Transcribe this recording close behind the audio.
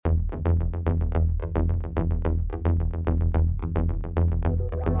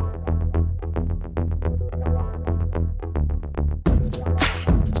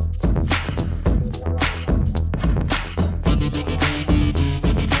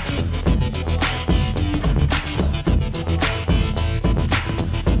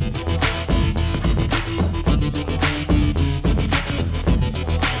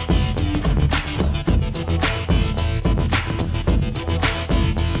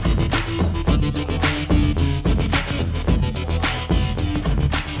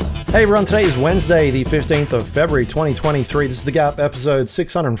Hey everyone, today is Wednesday, the 15th of February 2023. This is The Gap, episode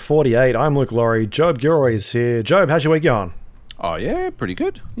 648. I'm Luke Laurie. Job Gilroy is here. Job, how's your week going? Oh, yeah, pretty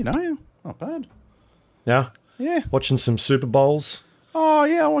good. You know, not bad. Yeah? Yeah. Watching some Super Bowls? Oh,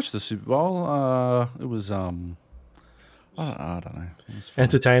 yeah, I watched the Super Bowl. It was, I don't know. It was fun.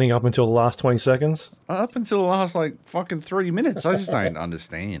 Entertaining up until the last 20 seconds? Up until the last, fucking 3 minutes. I just don't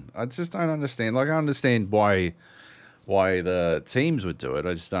understand. Like, I understand why the teams would do it.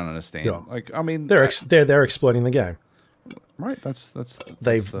 I just don't understand. Yeah. Like, I mean... They're exploiting the game. Right,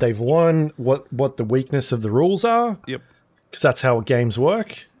 They've learned what the weakness of the rules are. Yep. Because that's how games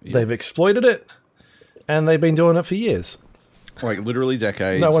work. Yep. They've exploited it. And they've been doing it for years. Like, literally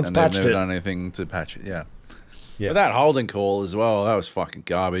decades. No one's and patched they've never it. done anything to patch it, yeah. Yeah. But that holding call as well, that was fucking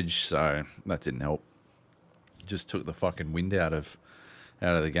garbage, so that didn't help. Just took the fucking wind out of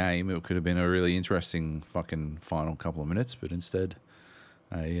the game. It could have been a really interesting fucking final couple of minutes, but instead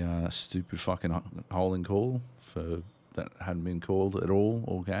a stupid fucking holding call that hadn't been called at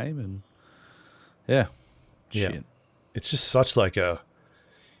all game, and shit. It's just such like a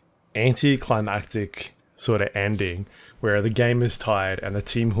anticlimactic sort of ending where the game is tied and the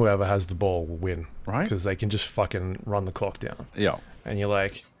team whoever has the ball will win. Right. Because they can just fucking run the clock down. Yeah. And you're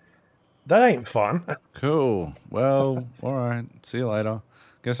like, that ain't fun. Cool. Well, all right. See you later.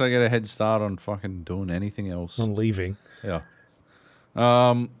 Guess I get a head start on fucking doing anything else. I'm leaving. Yeah.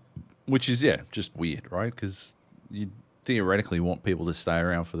 Which is, just weird, right? Because you theoretically want people to stay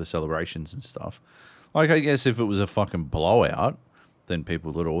around for the celebrations and stuff. Like, I guess if it was a fucking blowout, then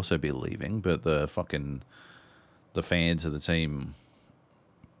people would also be leaving. But the fans of the team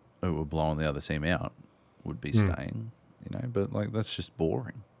who were blowing the other team out would be staying, you know? But, like, that's just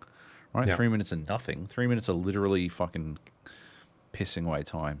boring, right? Yeah. 3 minutes of nothing. 3 minutes of literally fucking pissing away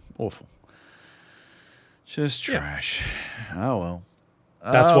time. Awful. Just trash. Oh, well.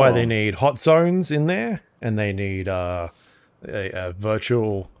 That's why they need hot zones in there, and they need a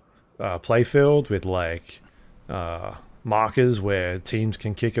virtual playfield with like markers where teams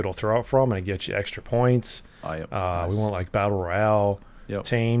can kick it or throw it from, and it gets you extra points. Oh, yep. We want like battle royale Yep.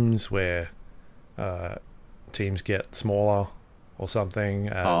 teams where teams get smaller or something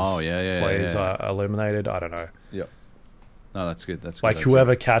as players are eliminated. I don't know. Yep. No, that's good. That's good. Like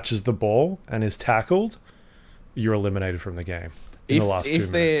whoever catches the ball and is tackled, you're eliminated from the game in the last 2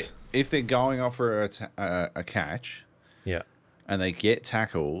 minutes. If they're going off for a catch, Yeah. and they get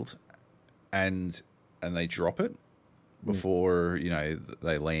tackled, and they drop it before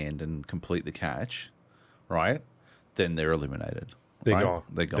they land and complete the catch, right? Then they're eliminated. They're right? gone.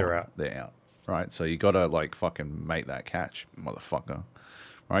 They're gone. They're out. They're out. Right. So you gotta like fucking make that catch, motherfucker.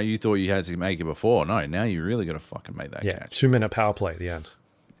 Right? You thought you had to make it before. No, now you really gotta fucking make that catch. 2 minute power play at the end.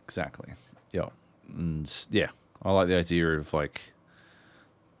 Exactly. Yeah. And I like the idea of like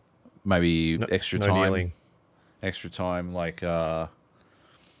maybe extra time. Kneeling. Extra time, like you've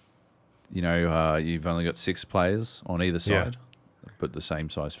only got 6 players on either side, but the same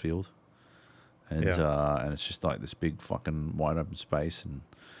size field, and it's just like this big fucking wide open space, and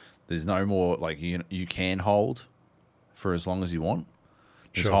there's no more like you can hold for as long as you want.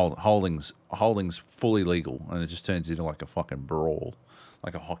 There's holding's fully legal, and it just turns into like a fucking brawl,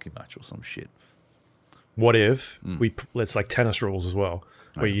 like a hockey match or some shit. What if it's like tennis rules as well,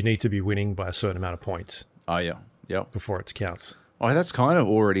 where you need to be winning by a certain amount of points? Oh yeah, yep. Before it counts. Oh, that's kind of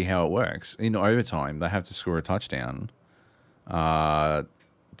already how it works. In overtime, they have to score a touchdown to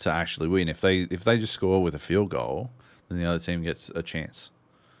actually win. If they just score with a field goal, then the other team gets a chance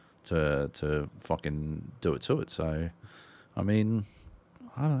to fucking do it to it. So, I mean,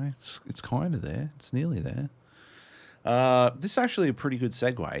 I don't know. It's kind of there. It's nearly there. This is actually a pretty good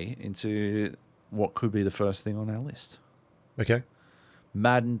segue into what could be the first thing on our list. Okay.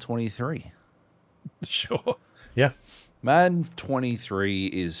 Madden 23. Sure. Yeah. Madden 23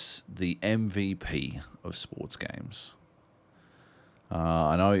 is the MVP of sports games.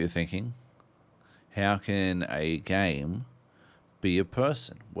 I know what you're thinking. How can a game be a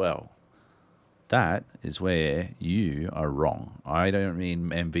person? Well, that is where you are wrong. I don't mean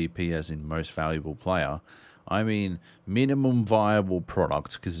MVP as in most valuable player. I mean minimum viable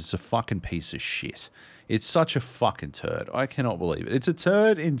product, because it's a fucking piece of shit. It's such a fucking turd. I cannot believe it. It's a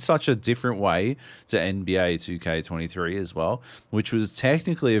turd in such a different way to NBA 2K23 as well, which was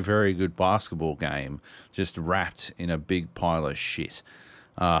technically a very good basketball game, just wrapped in a big pile of shit.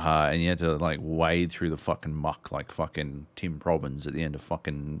 And you had to like wade through the fucking muck like fucking Tim Robbins at the end of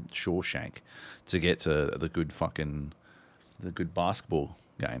fucking Shawshank to get to the good basketball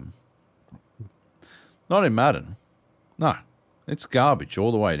game. Not in Madden. No. It's garbage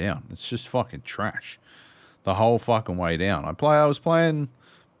all the way down. It's just fucking trash. The whole fucking way down. I was playing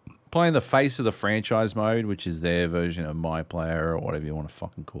playing the face of the franchise mode, which is their version of My Player or whatever you want to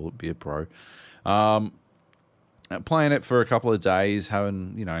fucking call it, be a pro. Playing it for a couple of days,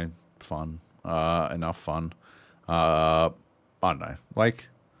 having, fun, enough fun. I don't know, like,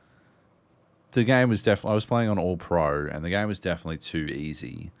 the game was definitely, I was playing on all pro, and the game was definitely too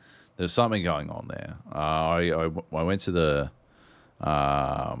easy. There's something going on there. I went to the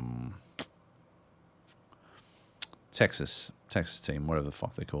Texas team, whatever the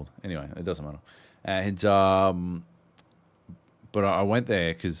fuck they're called. Anyway, it doesn't matter. And but I went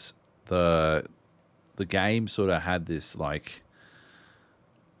there because the game sort of had this like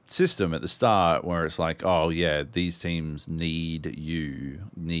system at the start where it's like, oh yeah, these teams need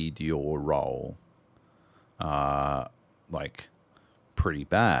your role, like pretty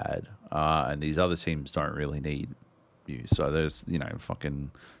bad, and these other teams don't really need you. So there's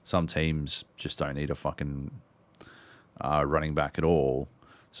fucking some teams just don't need a fucking running back at all.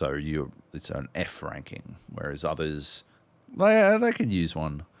 So it's an F ranking, whereas others they could use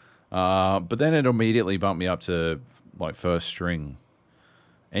one. But then it immediately bumped me up to like first string.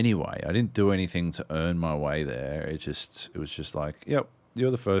 Anyway, I didn't do anything to earn my way there. It was just like, yep,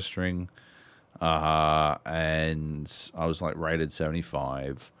 you're the first string. And I was like rated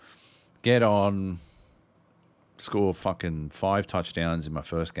 75. Get on, score fucking 5 touchdowns in my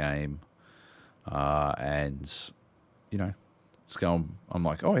first game. And, it's going, I'm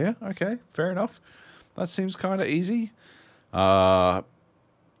like, oh yeah, okay, fair enough. That seems kind of easy. And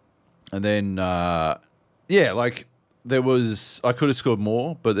then, like, I could have scored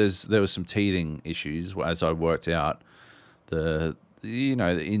more, but there was some teething issues as I worked out the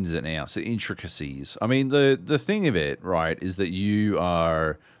ins and outs, the intricacies. I mean, the thing of it, right, is that you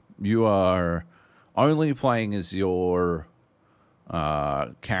are only playing as your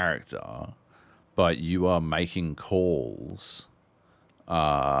character, but you are making calls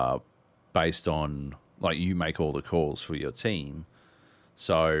based on, like, you make all the calls for your team.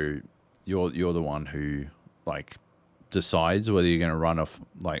 So you're the one who, like, decides whether you're going to run a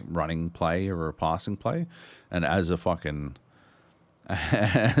running play or a passing play. And as a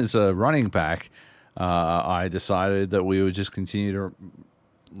running back, I decided that we would just continue to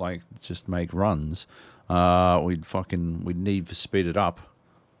just make runs. We'd need to speed it up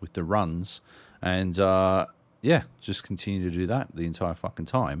with the runs, and just continue to do that the entire fucking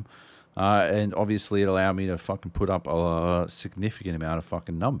time. And obviously it allowed me to fucking put up a significant amount of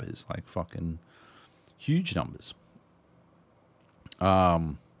fucking numbers, like fucking huge numbers.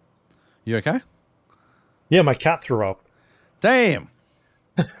 You okay? Yeah, my cat threw up. Damn.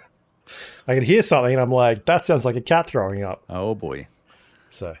 I could hear something and I'm like, that sounds like a cat throwing up. Oh boy.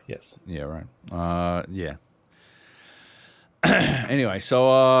 So, yes. Yeah, right. Yeah. Anyway,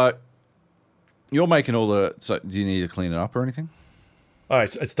 so you're making all the... So do you need to clean it up or anything? Oh,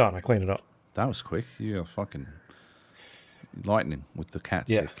 it's done. I cleaned it up. That was quick. You're fucking lightning with the cat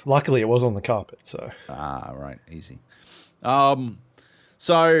sick. Luckily it was on the carpet, so... Ah, right. Easy.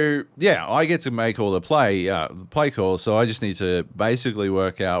 So, yeah, I get to make all the play calls, so I just need to basically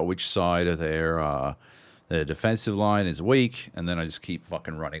work out which side of their defensive line is weak, and then I just keep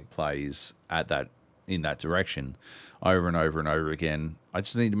fucking running plays in that direction over and over and over again. I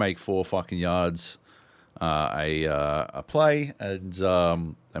just need to make 4 fucking yards a play, and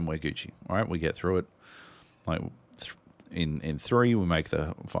we're Gucci. All right, we get through it. Like in 3, we make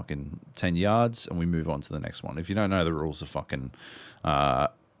the fucking 10 yards, and we move on to the next one. If you don't know the rules of fucking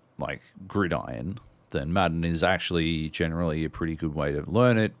gridiron, then Madden is actually generally a pretty good way to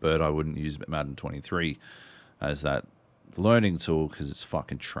learn it, but I wouldn't use Madden 23 as that learning tool because it's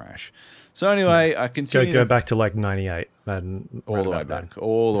fucking trash. So anyway, I continue. Go back to like 98, Madden. All the way back.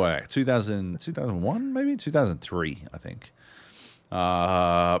 2001, maybe 2003, I think.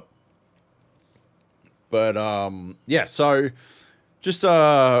 So just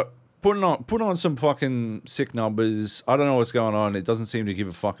putting on some fucking sick numbers. I don't know what's going on. It doesn't seem to give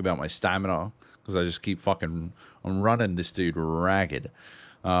a fuck about my stamina because I just keep I'm running this dude ragged.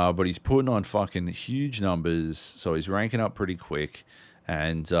 But he's putting on fucking huge numbers, so he's ranking up pretty quick,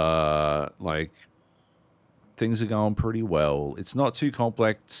 and things are going pretty well. It's not too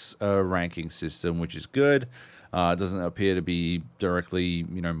complex ranking system, which is good. It doesn't appear to be directly,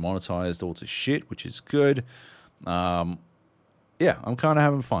 monetized all to shit, which is good. I'm kind of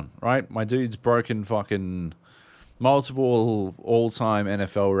having fun, right? My dude's broken fucking multiple all-time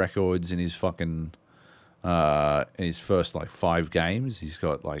NFL records in his fucking in his first 5 games. He's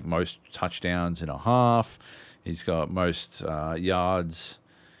got most touchdowns in a half. He's got most yards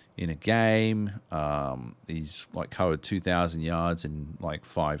in a game. He's covered 2,000 yards in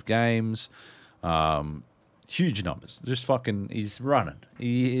 5 games. huge numbers. Just fucking, he's running.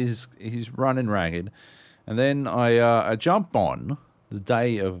 He's running ragged. And then I jump on the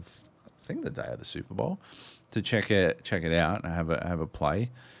day of, I think the day of the Super Bowl, to check it out and have a play.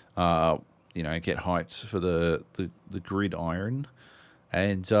 Get hyped for the gridiron.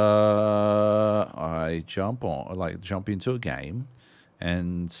 And I jump into a game,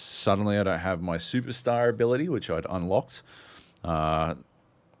 and suddenly I don't have my superstar ability, which I'd unlocked. I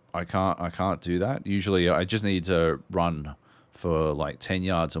can't do that. Usually, I just need to run for like 10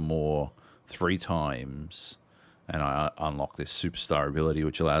 yards or more 3 times, and I unlock this superstar ability,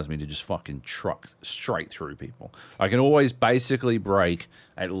 which allows me to just fucking truck straight through people. I can always basically break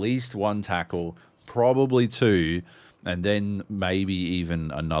at least 1 tackle, probably 2. And then maybe even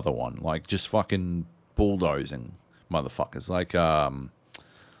another one, like just fucking bulldozing motherfuckers. Like,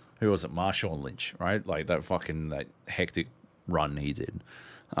 who was it? Marshawn Lynch, right? Like that hectic run he did.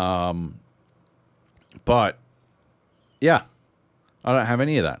 But yeah, I don't have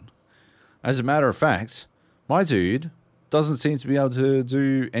any of that. As a matter of fact, my dude doesn't seem to be able to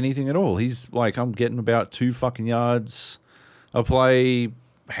do anything at all. He's like, I'm getting about 2 fucking yards a play.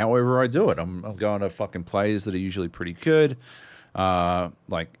 However I do it, I'm going to fucking plays that are usually pretty good,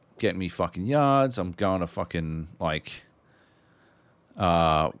 like getting me fucking yards. I'm going to fucking like,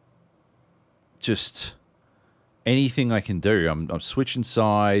 just anything I can do. I'm switching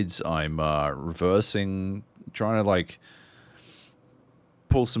sides. I'm reversing, trying to like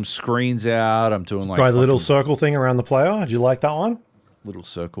pull some screens out. I'm doing like try the little circle thing around the player. Did you like that one? Little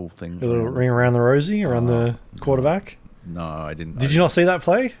circle thing. The little ring around the rosy around the quarterback. No, I didn't. Did you not see that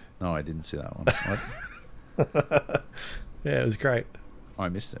play? No, I didn't see that one. Yeah, it was great. I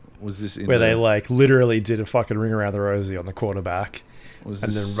missed it. Was this where they like literally did a fucking ring around the rosy on the quarterback,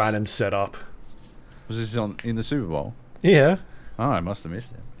 then ran him set up? Was this in the Super Bowl? Yeah. Oh, I must have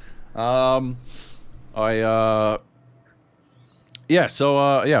missed it. I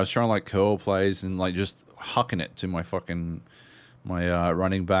was trying to like curl plays and like just hucking it to my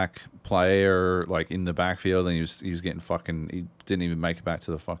running back player like in the backfield, and he was getting fucking, he didn't even make it back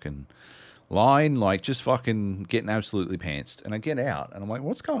to the fucking line, like just fucking getting absolutely pantsed. And I get out and I'm like,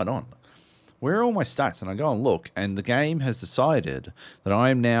 what's going on? Where are all my stats? And I go and look, and the game has decided that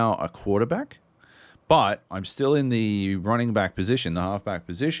I am now a quarterback, but I'm still in the running back position, the halfback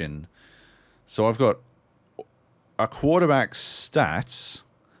position. So I've got a quarterback stats,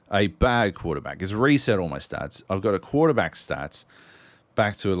 a bad quarterback. It's reset all my stats. I've got a quarterback stats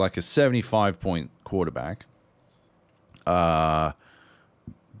back to like a 75-point quarterback. But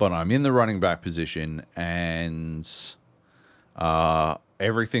I'm in the running back position, and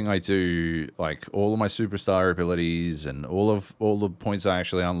everything I do, like all of my superstar abilities and all the points I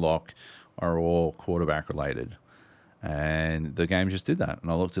actually unlock are all quarterback related. And the game just did that. And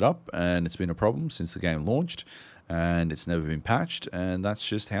I looked it up, and it's been a problem since the game launched, and it's never been patched, and that's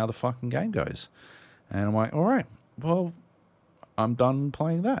just how the fucking game goes. And I'm like, all right, well, I'm done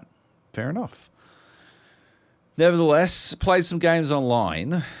playing that. Fair enough. Nevertheless, played some games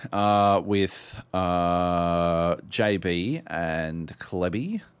online with JB and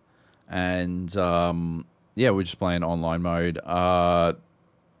Klebby, and we're just playing online mode.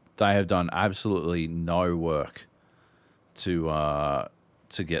 They have done absolutely no work to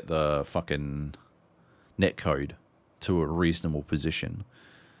get the fucking netcode to a reasonable position,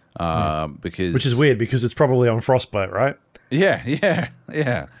 because which is weird because it's probably on Frostbite, right? Yeah.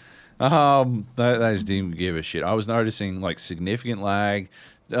 They just didn't give a shit. I was noticing like significant lag.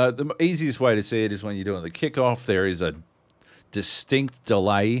 The easiest way to see it is when you're doing the kickoff. There is a distinct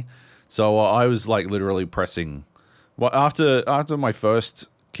delay. So I was like literally pressing. Well, after my first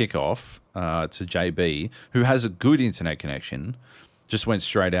kickoff to JB, who has a good internet connection, just went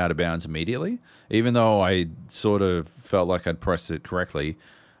straight out of bounds immediately, even though I sort of felt like I'd pressed it correctly.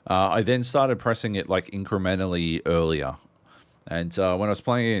 I then started pressing it like incrementally earlier. And when I was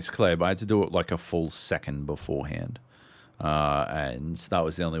playing against Kleb, I had to do it like a full second beforehand. And that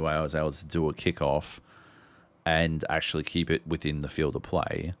was the only way I was able to do a kickoff and actually keep it within the field of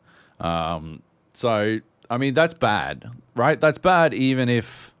play. So, I mean, that's bad, right? That's bad even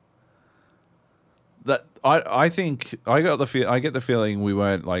if... that I think I get the feeling we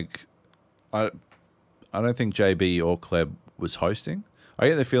weren't like... I don't think JB or Kleb was hosting. I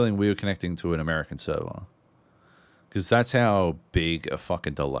get the feeling we were connecting to an American server. Because that's how big a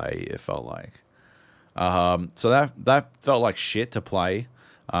fucking delay it felt like. So that felt like shit to play.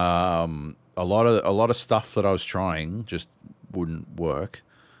 A lot of stuff that I was trying just wouldn't work.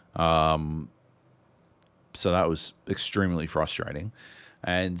 So that was extremely frustrating.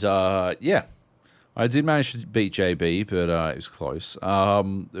 And I did manage to beat JB, but it was close.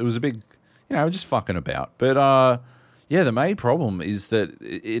 It was a big just fucking about. But yeah, the main problem is that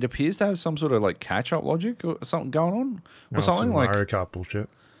it appears to have some sort of like catch-up logic or something going on, or something some like Mario Kart bullshit.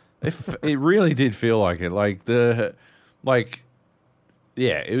 it really did feel like it.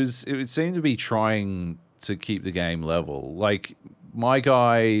 Yeah, it seemed to be trying to keep the game level. Like my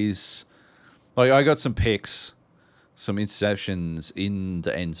guys, like I got some picks, some interceptions in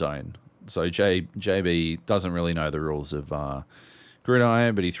the end zone. So JB doesn't really know the rules of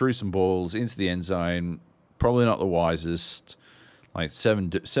gridiron, but he threw some balls into the end zone. Probably not the wisest. Like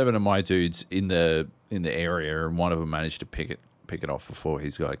seven of my dudes in the area, and one of them managed to pick it off before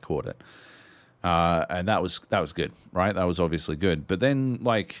his guy caught it. And that was good, right? That was obviously good. But then,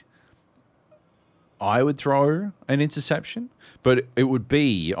 like, I would throw an interception, but I would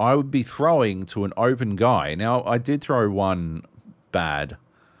be throwing to an open guy. Now, I did throw one bad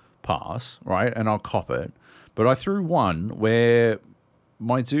pass, right? And I'll cop it. But I threw one where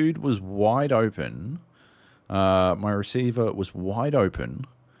my dude was wide open. My receiver was wide open,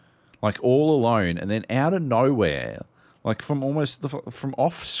 like all alone. And then out of nowhere, like from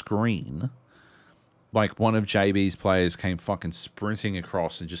off screen, like one of JB's players came fucking sprinting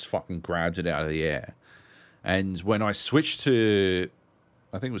across and just fucking grabbed it out of the air. And when I switched to,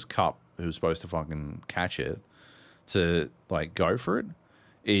 I think it was Cup who was supposed to fucking catch it to like go for it,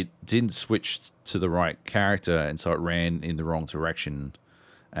 it didn't switch to the right character, and so it ran in the wrong direction,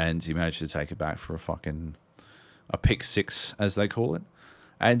 and he managed to take it back for a pick six, as they call it.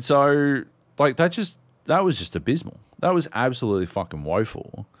 And so like that was just abysmal. That was absolutely fucking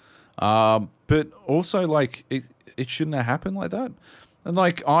woeful. But also, like, it shouldn't have happened like that. And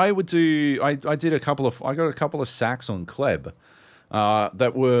like I got a couple of sacks on Kleb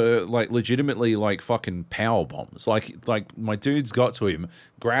that were like legitimately like fucking power bombs. Like my dudes got to him,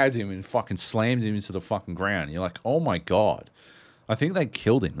 grabbed him, and fucking slammed him into the fucking ground. And you're like, oh my god, I think they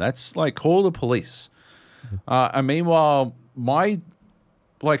killed him. That's like, call the police. And meanwhile, my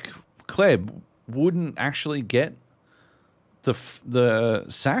like Kleb wouldn't actually get the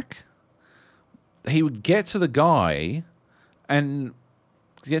sack. He would get to the guy and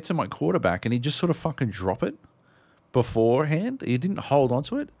get to my quarterback, and he'd just sort of fucking drop it beforehand. He didn't hold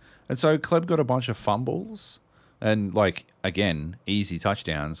onto it. And so Kleb got a bunch of fumbles and, like, again, easy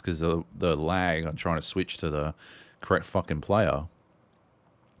touchdowns because the lag on trying to switch to the correct fucking player.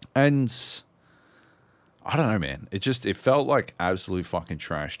 And I don't know, man. It felt like absolute fucking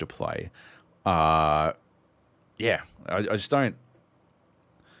trash to play. Yeah, I just don't.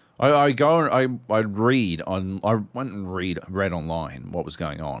 I read online what was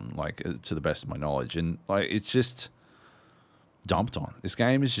going on, like, to the best of my knowledge, and like it's just dumped on. This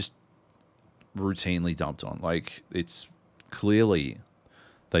game is just routinely dumped on. Like, it's clearly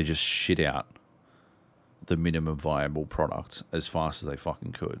they just shit out the minimum viable product as fast as they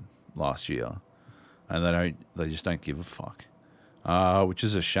fucking could last year, and they just don't give a fuck, which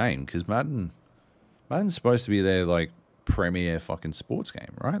is a shame because Madden's supposed to be their like premier fucking sports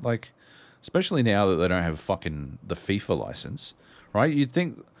game, right? Like, especially now that they don't have fucking the FIFA license, right? You'd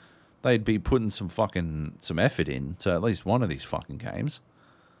think they'd be putting some effort in to at least one of these fucking games.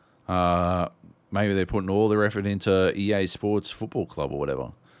 Maybe they're putting all their effort into EA Sports Football Club or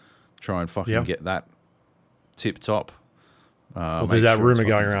whatever. Try and fucking get that tip top. Well, there's that rumor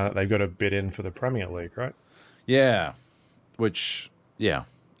going around that they've got a bid in for the Premier League, right? Yeah,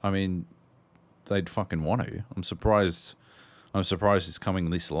 I mean, they'd fucking want to. I'm surprised it's coming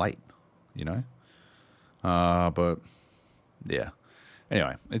this late, you know? But yeah.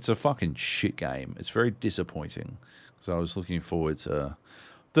 Anyway, it's a fucking shit game. It's very disappointing. So I was looking forward to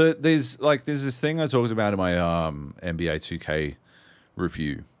there's this thing I talked about in my NBA 2K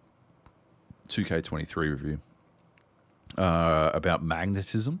review, 2K23 review, about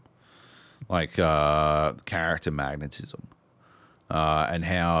magnetism, like character magnetism. And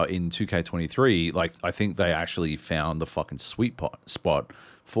how in 2K23, like, I think they actually found the fucking sweet spot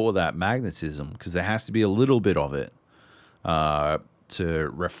for that magnetism, because there has to be a little bit of it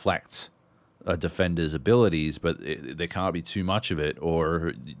to reflect a defender's abilities, but there can't be too much of it,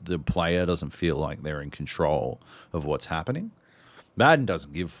 or the player doesn't feel like they're in control of what's happening. Madden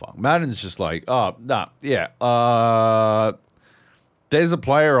doesn't give a fuck. Madden's just like, oh, nah, yeah, there's a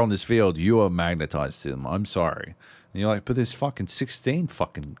player on this field, you are magnetized to them. I'm sorry. And you're like, but there's fucking 16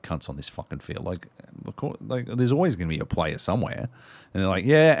 fucking cunts on this fucking field. Like there's always going to be a player somewhere. And they're like,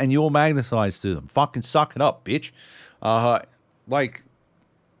 yeah, and you're magnetized to them. Fucking suck it up, bitch. Like,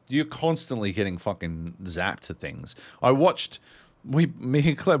 you're constantly getting fucking zapped to things. Me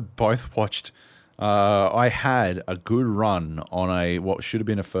and Kleb both watched. I had a good run on what should have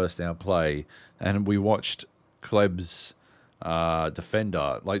been a first down play, and we watched Kleb's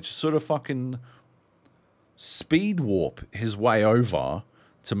defender, like just sort of fucking speed warp his way over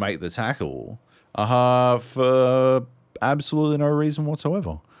to make the tackle for absolutely no reason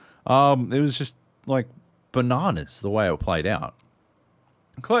whatsoever. It was just like bananas the way it played out.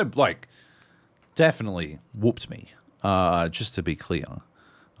 Club like definitely whooped me. Just to be clear,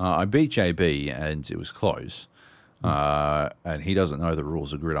 I beat JB and it was close. And he doesn't know the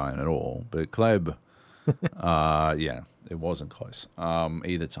rules of Gridiron at all. But Kleb, yeah, it wasn't close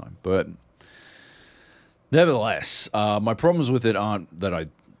either time. But nevertheless, my problems with it aren't that I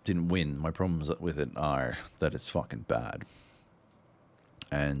didn't win. My problems with it are that it's fucking bad.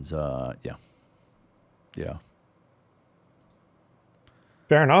 And yeah.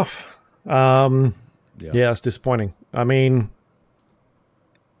 Fair enough. Yeah, it's disappointing. I mean,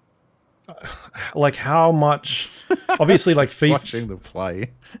 like how much? Obviously, like FIFA. Watching the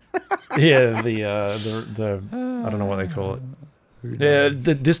play. Yeah, the I don't know what they call it. Yeah,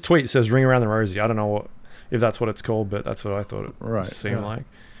 this tweet says "Ring Around the Rosie." I don't know if that's what it's called, but that's what I thought it seemed like.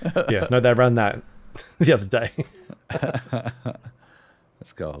 Yeah, no, they ran that the other day.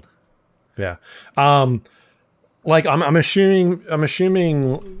 That's gold. Yeah. Like I'm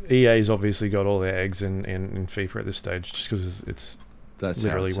assuming EA's obviously got all their eggs in FIFA at this stage, just because that's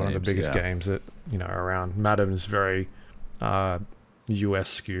literally one of the biggest games that are around. Madden is very US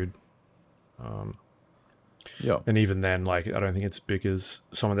skewed. And even then, like I don't think it's big as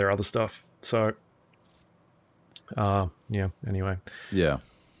some of their other stuff. So, yeah. Anyway. Yeah.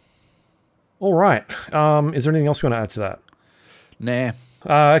 All right. Is there anything else you want to add to that? Nah.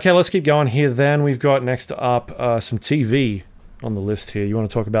 Okay, let's keep going here then. We've got next up some TV on the list here. You want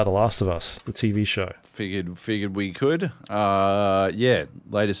to talk about The Last of Us, the TV show? Figured we could. Yeah,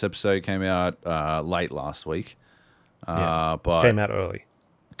 latest episode came out late last week. But came out early.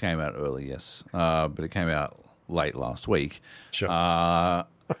 Came out early, yes. But it came out late last week. Sure.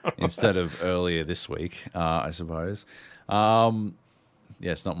 Instead of earlier this week, I suppose.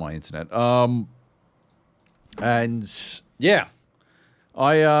 Yeah, it's not my internet. And yeah.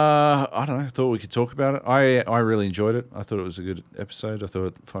 I don't know. I thought we could talk about it. I really enjoyed it. I thought it was a good episode. I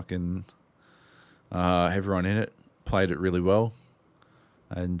thought fucking everyone in it played it really well.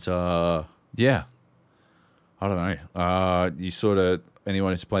 And yeah, I don't know. You sort of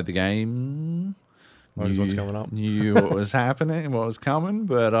anyone who's played the game knows what's coming up. Knew what was happening, what was coming.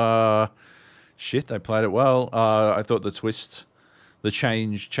 But shit, they played it well. I thought the twist, the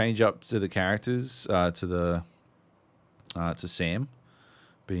change up to the characters, to Sam.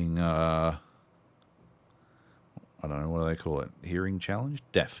 Being, I don't know, what do they call it? Hearing challenged?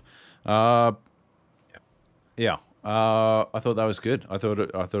 Deaf. Yeah. I thought that was good. I thought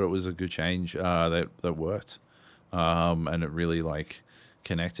it was a good change that worked, and it really like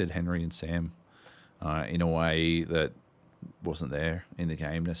connected Henry and Sam in a way that wasn't there in the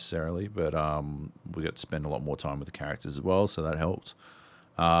game necessarily. But we got to spend a lot more time with the characters as well, so that helped.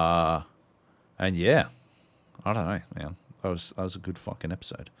 And yeah, I don't know, man. That was a good fucking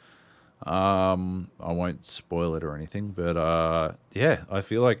episode. I won't spoil it or anything, but yeah, I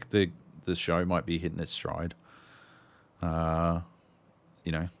feel like the show might be hitting its stride.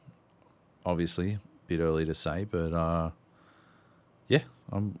 Obviously, a bit early to say, but yeah,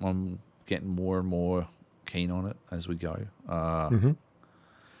 I'm getting more and more keen on it as we go.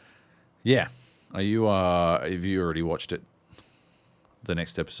 Yeah, are you? Have you already watched it? The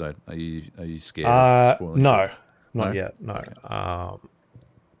next episode, are you scared of spoiling? No. Not yet, no. Okay.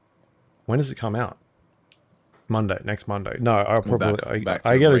 When does it come out? Next Monday. No, I'll probably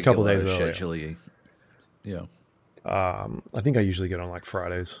I get it a couple days earlier. Yeah. I think I usually get on like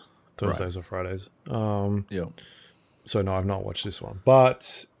Fridays, Thursdays or Fridays. Yeah. So no, I've not watched this one,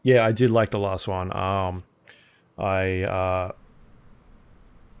 but yeah, I did like the last one.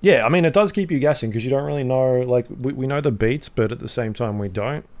 Yeah, I mean, it does keep you guessing because you don't really know. Like we know the beats, but at the same time we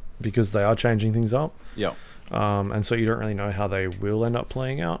don't because they are changing things up. Yeah. And so you don't really know how they will end up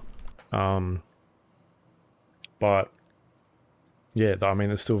playing out. But yeah, I mean,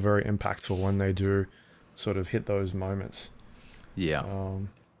 it's still very impactful when they do sort of hit those moments. Yeah.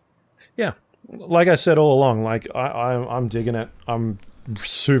 Yeah. Like I said all along, like I'm digging it. I'm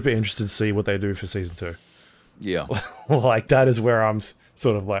super interested to see what they do for season 2. Yeah. Like that is where I'm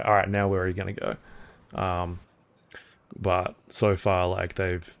sort of like, all right, now where are you going to go? But so far, like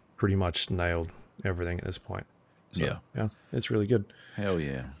they've pretty much nailed everything at this point. So, yeah, it's really good. Hell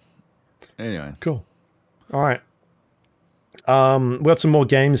yeah. Anyway, cool. All right. We got some more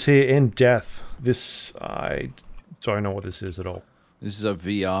games here. In Death. This I don't know what this is at all. This is a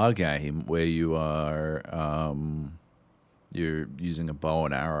VR game where you are you're using a bow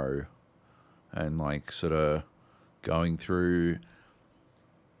and arrow, and like sort of going through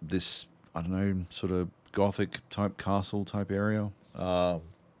this, I don't know, sort of gothic type castle type area.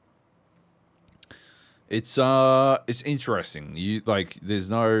 It's interesting. You like, there's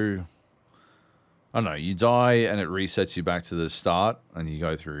no, I don't know, you die and it resets you back to the start and you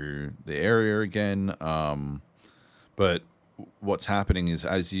go through the area again. But what's happening is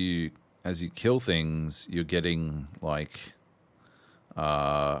as you kill things, you're getting like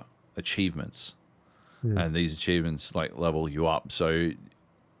achievements. And these achievements like level you up. So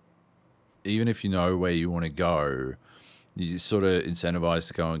even if you know where you want to go, you sort of incentivized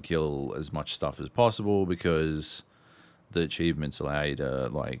to go and kill as much stuff as possible because the achievements allow you to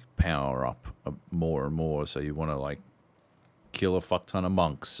like power up more and more. So you want to like kill a fuck ton of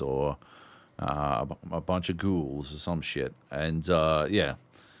monks or a bunch of ghouls or some shit. And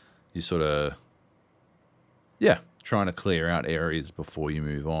you sort of trying to clear out areas before you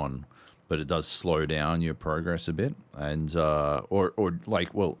move on. But it does slow down your progress a bit, and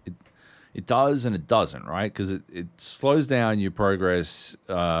it does and it doesn't, right? Because it slows down your progress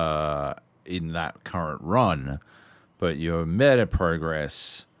in that current run, but your meta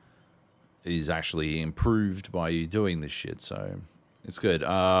progress is actually improved by you doing this shit. So it's good.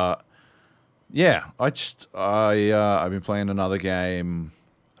 I've been playing another game,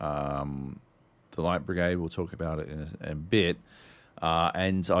 the Light Brigade. We'll talk about it in a bit.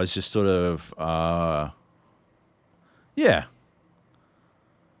 And I was just sort of,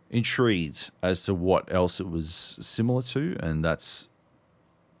 intrigued as to what else it was similar to, and that's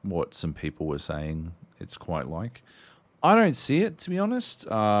what some people were saying it's quite like. I don't see it, to be honest,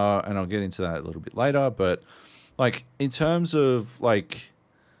 and I'll get into that a little bit later, but, like, in terms of, like,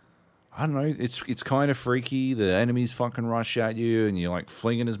 I don't know, it's kind of freaky. The enemies fucking rush at you, and you're, like,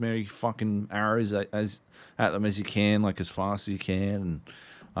 flinging as many fucking arrows at them as you can, like as fast as you can,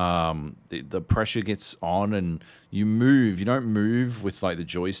 and the pressure gets on, and you move. You don't move with like the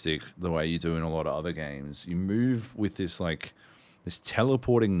joystick the way you do in a lot of other games. You move with this like this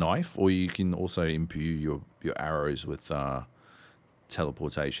teleporting knife, or you can also imbue your arrows with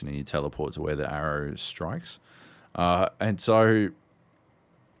teleportation, and you teleport to where the arrow strikes. And so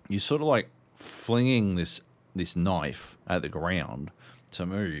you sort of like flinging this knife at the ground to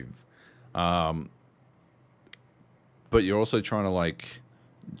move. But you're also trying to like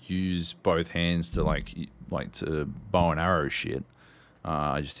use both hands to like to bow and arrow shit.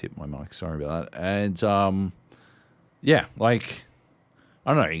 I just hit my mic. Sorry about that. And like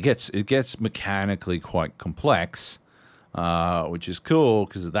I don't know. It gets mechanically quite complex, which is cool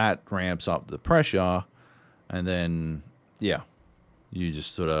because that ramps up the pressure, and then you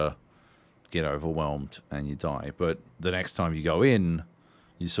just sort of get overwhelmed and you die. But the next time you go in,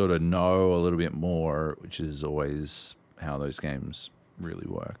 you sort of know a little bit more, which is always how those games really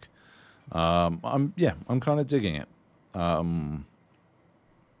work. I'm kind of digging it.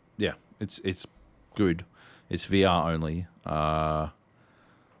 It's good. It's VR only,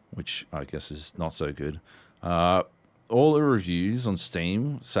 which I guess is not so good. All the reviews on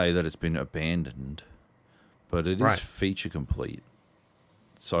Steam say that it's been abandoned, but it is feature complete.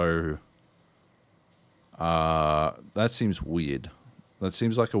 So that seems weird. That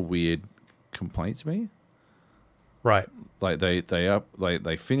seems like a weird complaint to me. Right. Like they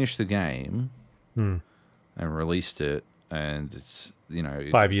finished the game and released it, and it's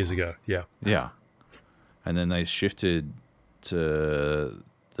 5 years ago. Yeah. Yeah. And then they shifted to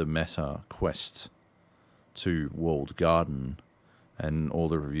the Meta Quest 2 Walled Garden, and all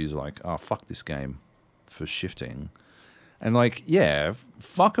the reviews are like, "Oh, fuck this game for shifting," and like, yeah,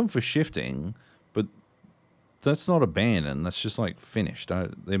 fuck them for shifting, but that's not abandoned. That's just like finished.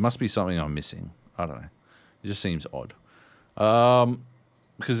 There must be something I'm missing. I don't know. It just seems odd.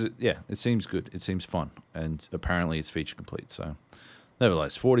 Because it seems good. It seems fun, and apparently it's feature complete. So,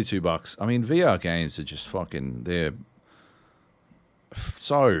 nevertheless, $42. I mean, VR games are just they're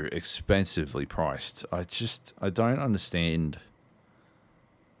so expensively priced. I don't understand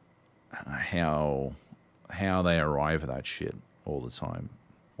how they arrive at that shit all the time.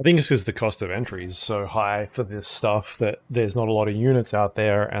 I think it's because the cost of entry is so high for this stuff that there's not a lot of units out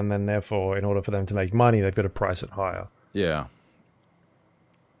there, and then therefore, in order for them to make money, they've got to price it higher. Yeah.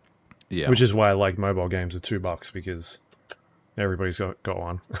 Yeah. Which is why I like mobile games at $2 because everybody's got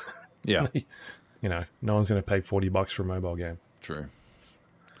one. Yeah. No one's going to pay $40 for a mobile game. True.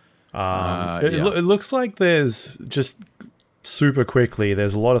 It looks like there's just super quickly,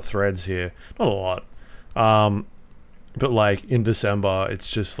 there's a lot of threads here. Not a lot. But like in December,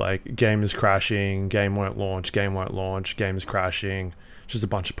 it's just like game is crashing, game won't launch, game is crashing. Just a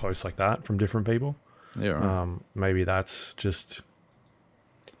bunch of posts like that from different people. Yeah. Right. Maybe that's just,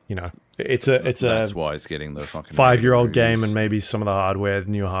 That's why it's getting the fucking 5-year-old negative game, reviews. and maybe some of the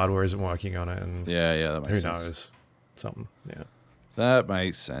new hardware isn't working on it, and Yeah, that makes who sense. knows, something. Yeah. That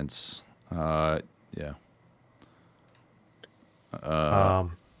makes sense. Yeah. Yep.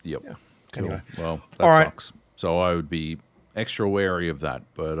 Yeah. Cool. Anyway. Well, that All right. sucks. So I would be extra wary of that.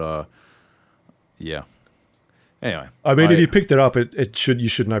 But yeah. Anyway. I mean, if you picked it up, you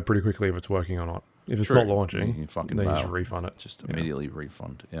should know pretty quickly if it's working or not. If it's True. not You launching, can fucking then you bail. should refund it. Just immediately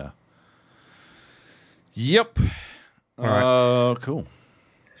refund. Yeah. Yep. All right. Cool.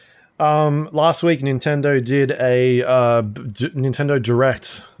 Last week, Nintendo did a Nintendo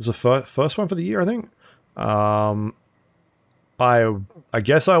Direct. It was the first one for the year, I think. I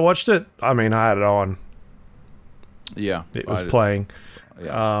guess I watched it. I mean, I had it on. Yeah. It was playing.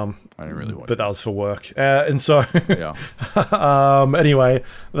 Yeah. I didn't really watch but that was for work. And so, Yeah. anyway,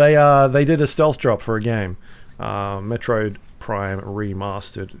 they did a stealth drop for a game, Metroid Prime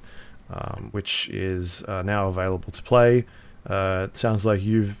Remastered, which is now available to play. It sounds like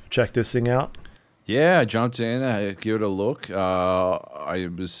you've checked this thing out. Yeah, I jumped in, I give it a look. I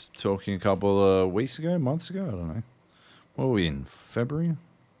was talking a couple of months ago, I don't know. What were we in? February?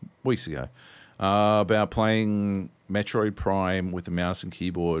 Weeks ago. About playing Metroid Prime with a mouse and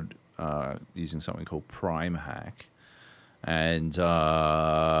keyboard using something called Prime Hack. And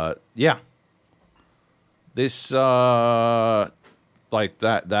yeah. This like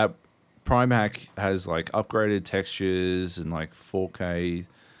that Prime Hack has like upgraded textures and like 4K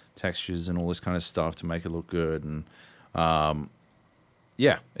textures and all this kind of stuff to make it look good, and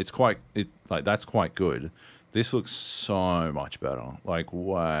yeah, that's quite good. This looks so much better, like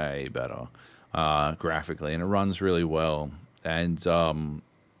way better graphically, and it runs really well. And I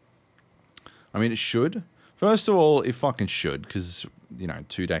mean, it should. First of all, it fucking should, because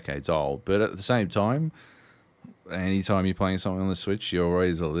 2 decades old. But at the same time, anytime you're playing something on the Switch, you're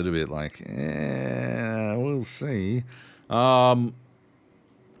always a little bit like, we'll see.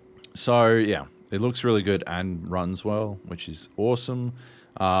 So yeah, it looks really good and runs well, which is awesome.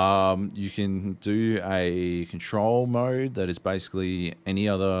 You can do a control mode that is basically any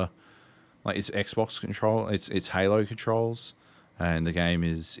other, like it's Xbox control, it's Halo controls, and the game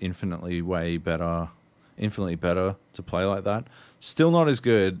is infinitely better to play like that. Still not as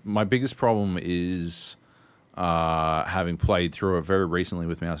good. My biggest problem is having played through it very recently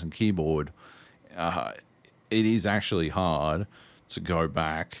with mouse and keyboard. It is actually hard to go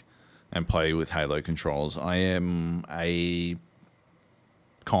back and play with Halo controls. I am a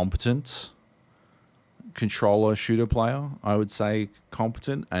competent controller shooter player, I would say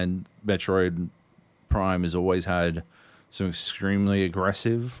competent, and Metroid Prime has always had some extremely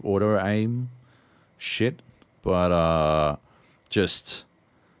aggressive auto aim shit, but just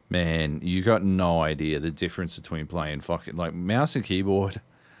man, you got no idea the difference between playing fucking like mouse and keyboard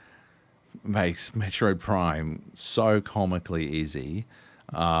makes Metroid Prime so comically easy.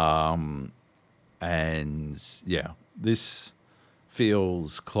 And yeah, this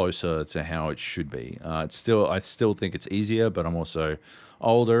feels closer to how it should be. I still think it's easier, but I'm also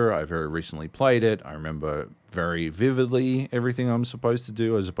older. I very recently played it. I remember very vividly everything I'm supposed to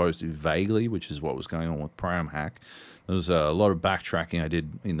do, as opposed to vaguely, which is what was going on with Prime Hack. There was a lot of backtracking I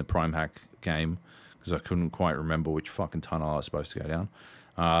did in the Prime Hack game because I couldn't quite remember which fucking tunnel I was supposed to go down.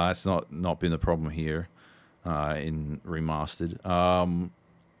 That's not been the problem here in Remastered.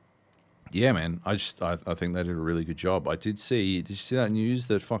 Yeah, man. I think they did a really good job. Did you see that news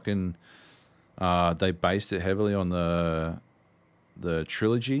that fucking they based it heavily on the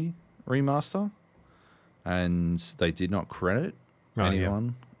trilogy remaster, and they did not credit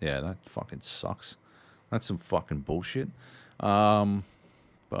anyone. Yeah, that fucking sucks. That's some fucking bullshit. But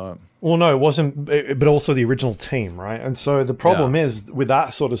well, no, it wasn't. But also the original team, right? And so the problem is with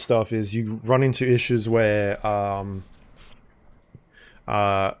that sort of stuff is you run into issues where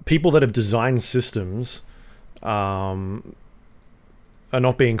people that have designed systems are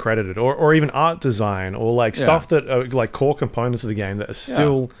not being credited, or even art design, or like stuff that are like core components of the game that are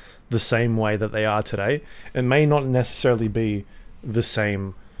still the same way that they are today. It may not necessarily be the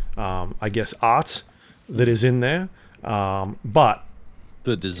same, I guess, art that is in there, but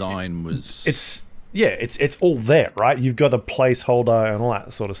the design was it's all there, right? You've got a placeholder and all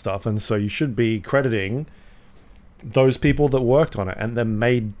that sort of stuff, and so you should be crediting those people that worked on it and then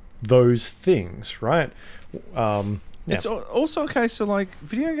made those things, right? It's also a case of like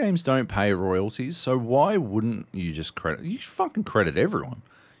video games don't pay royalties, so why wouldn't you just credit? You should fucking credit everyone.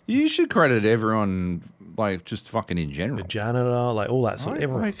 You should credit everyone, like just fucking in general. The janitor, like all that sort of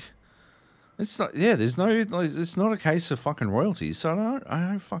everyone. Like, it's not. Yeah, there's no. Like, it's not a case of fucking royalties. So I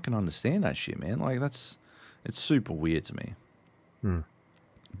don't fucking understand that shit, man. Like it's super weird to me.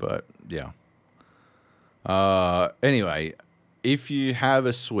 But yeah. Anyway, if you have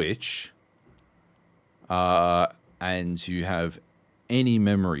a Switch, and you have any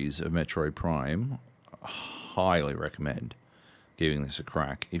memories of Metroid Prime, highly recommend giving this a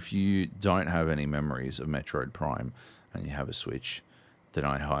crack. If you don't have any memories of Metroid Prime and you have a Switch, then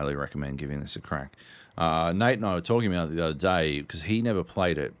I highly recommend giving this a crack. Nate and I were talking about it the other day because he never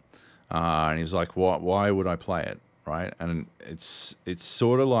played it, and he was like, "Why would I play it?" Right? And it's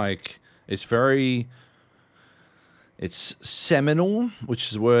sort of like it's seminal, which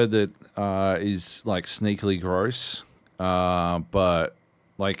is a word that is like sneakily gross, but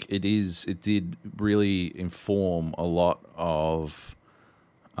like it did really inform a lot of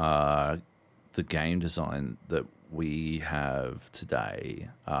the game design that we have today.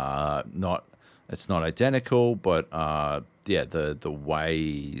 It's not identical, but the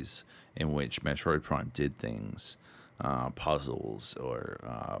ways in which Metroid Prime did things, puzzles or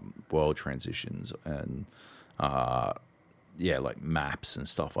world transitions and like maps and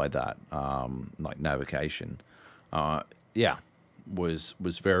stuff like that, like navigation, was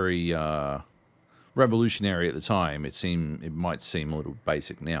very revolutionary at the time. It might seem a little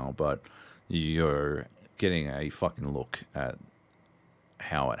basic now, but you're getting a fucking look at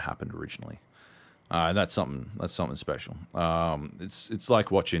how it happened originally. That's something special. It's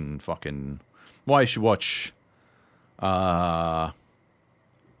like watching fucking. Why you should watch. What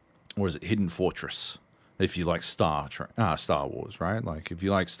is it? Hidden Fortress. If you like Star Wars, right? Like if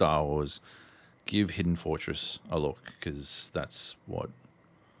you like Star Wars, give Hidden Fortress a look because that's what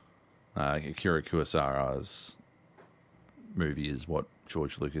Akira Kurosawa's movie is. What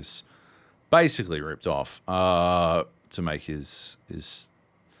George Lucas basically ripped off to make his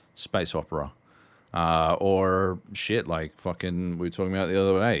space opera. Or shit like fucking we were talking about the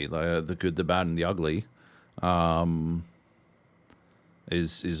other day, like, The Good, the Bad, and the Ugly,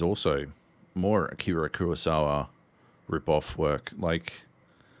 is also more Akira Kurosawa rip-off work. Like,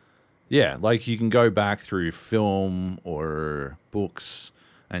 yeah, like you can go back through film or books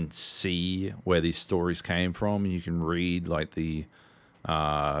and see where these stories came from. You can read like the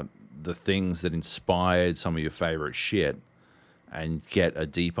things that inspired some of your favorite shit and get a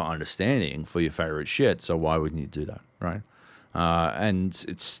deeper understanding for your favorite shit. So why wouldn't you do that, right? And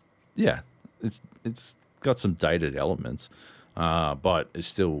it's got some dated elements, but it's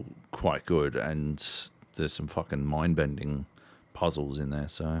still quite good. And there's some fucking mind-bending puzzles in there,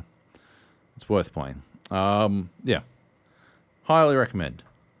 so it's worth playing. Highly recommend.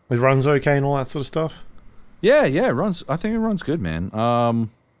 It runs okay and all that sort of stuff. Yeah, it runs. I think it runs good, man. I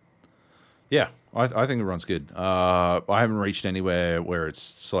think it runs good. I haven't reached anywhere where it's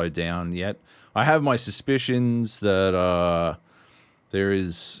slowed down yet. I have my suspicions that there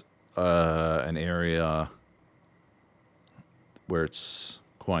is an area where it's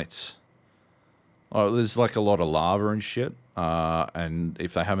quite... there's like a lot of lava and shit. And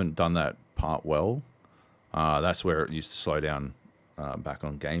if they haven't done that part well, that's where it used to slow down back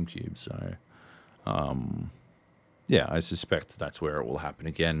on GameCube. So, I suspect that's where it will happen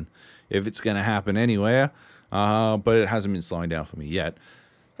again, if it's going to happen anywhere. But it hasn't been slowing down for me yet.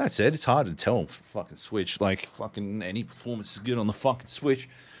 That said, it's hard to tell fucking Switch. Like, fucking any performance is good on the fucking Switch.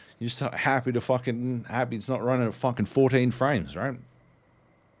 You're just happy it's not running at fucking 14 frames, right?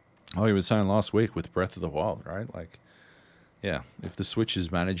 Like we were saying last week with Breath of the Wild, right? Like, yeah, if the Switch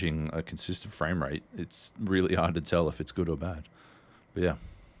is managing a consistent frame rate, it's really hard to tell if it's good or bad. But yeah.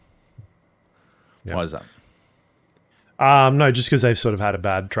 Yep. Why is that? No, just because they've sort of had a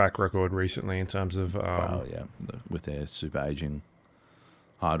bad track record recently in terms of... with their super aging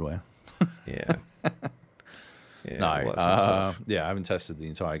hardware. Yeah. No, I haven't tested the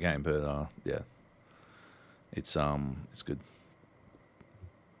entire game, but it's good.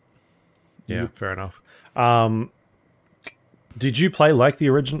 Yeah, fair enough. Did you play the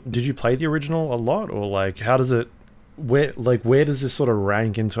original? Did you play the original a lot, or like how does it? Where does this sort of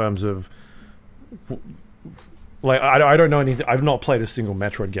rank in terms of? Like I don't know anything. I've not played a single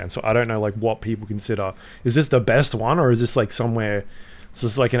Metroid game, so I don't know like what people consider. Is this the best one, or is this like somewhere? Is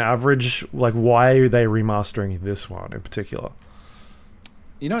this like an average? Like why are they remastering this one in particular?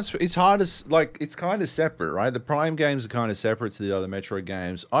 You know, it's hard to like. It's kind of separate, right? The Prime games are kind of separate to the other Metroid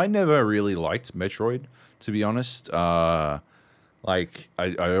games. I never really liked Metroid, to be honest. Like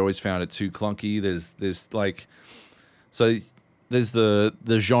I always found it too clunky. There's like, so there's the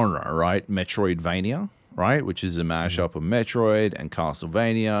genre, right? Metroidvania, right? Which is a mashup of Metroid and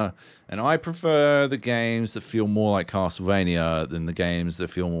Castlevania. And I prefer the games that feel more like Castlevania than the games that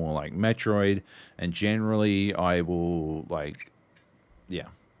feel more like Metroid. And generally, I will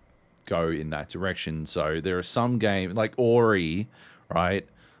go in that direction. So there are some games like Ori, right?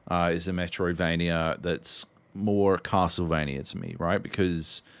 is a Metroidvania that's more Castlevania to me, right?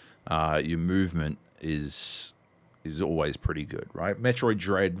 Because your movement is always pretty good, right? Metroid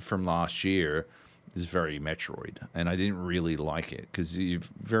Dread from last year is very Metroid, and I didn't really like it because you're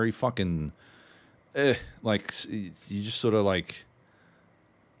very fucking like you just sort of like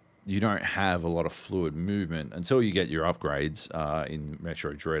you don't have a lot of fluid movement until you get your upgrades in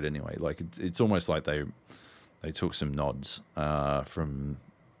Metroid Dread anyway. Like it's almost like they took some nods from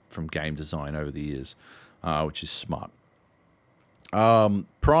game design over the years, which is smart.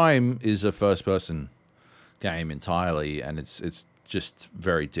 Prime is a first person game entirely, and it's just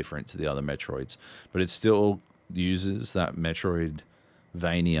very different to the other Metroids, but it still uses that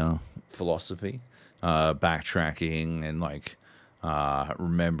Metroidvania philosophy, backtracking and like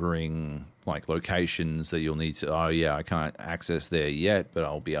remembering like locations that you'll need to. Oh yeah, I can't access there yet, but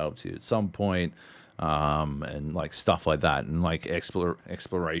I'll be able to at some point, and like stuff like that, and like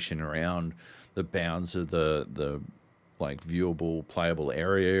exploration around the bounds of the like viewable, playable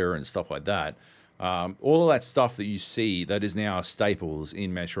area and stuff like that. All of that stuff that you see that is now staples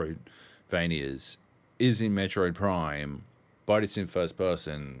in Metroidvanias is in Metroid Prime, but it's in first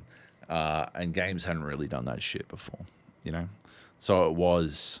person, and games hadn't really done that shit before, you know? So it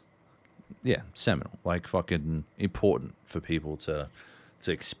was, yeah, seminal, like fucking important for people to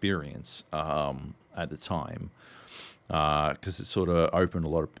experience at the time, because it sort of opened a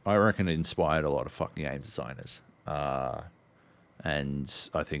lot of, I reckon it inspired a lot of fucking game designers. And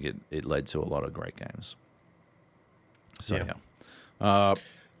I think it led to a lot of great games. So yeah.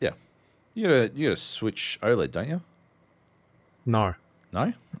 You gotta switch OLED, don't you? No.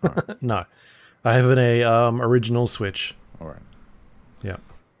 No? All right. No. I have an original Switch. All right. Yeah.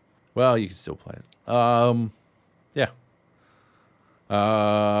 Well, you can still play it. Yeah.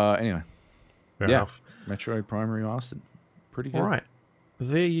 Anyway. Fair enough. Metroid Prime Remastered. Pretty good. All right.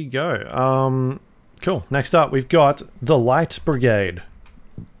 There you go. Cool. Next up, we've got The Light Brigade.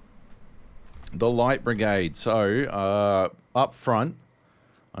 The Light Brigade. So, up front,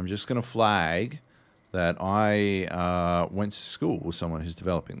 I'm just going to flag that I went to school with someone who's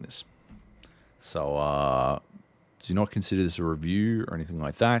developing this. So, do not consider this a review or anything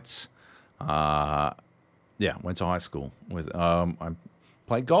like that. Went to high school with. I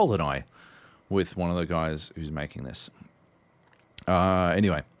played GoldenEye with one of the guys who's making this.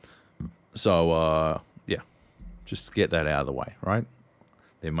 Anyway. So, just to get that out of the way, right?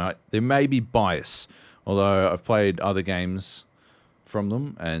 There may be bias, although I've played other games from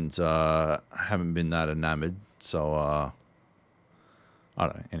them and haven't been that enamored. So, I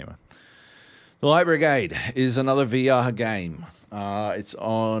don't know. Anyway, The Light Brigade is another VR game. It's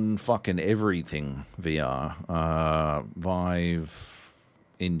on fucking everything VR. Vive,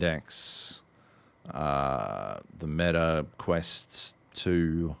 Index, the Meta Quest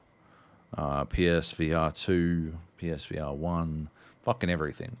 2, PSVR 2, PSVR 1, fucking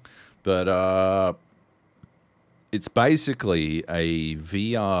everything. But it's basically a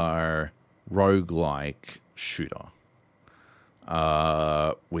VR roguelike shooter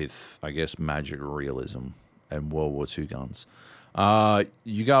with, I guess, magic realism and World War II guns.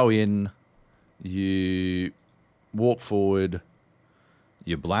 You go in, you walk forward,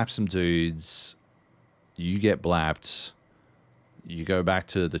 you blap some dudes, you get blapped, you go back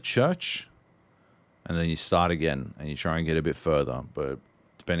to the church, and then you start again, and you try and get a bit further. But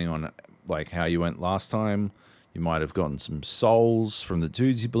depending on like how you went last time, you might have gotten some souls from the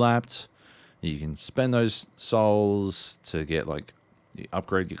dudes you blapped. You can spend those souls to get like, you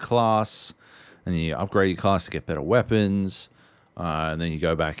upgrade your class, and then you upgrade your class to get better weapons, and then you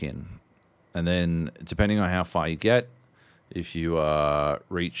go back in. And then depending on how far you get, if you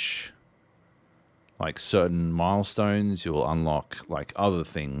reach like certain milestones, you'll unlock like other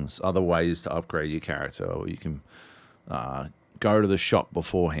things, other ways to upgrade your character. Or you can go to the shop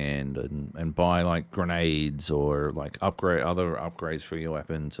beforehand and buy like grenades or like other upgrades for your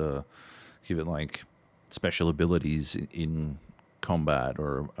weapon to give it like special abilities in combat,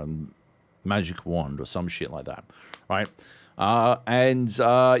 or a magic wand or some shit like that, right? I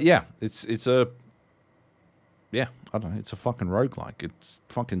don't know, it's a fucking roguelike. It's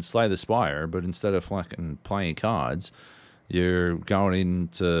fucking Slay the Spire, but instead of fucking playing cards, you're going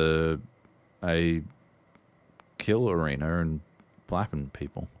into a kill arena and blapping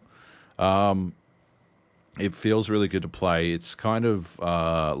people. It feels really good to play. It's kind of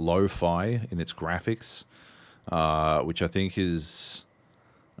lo-fi in its graphics, which I think is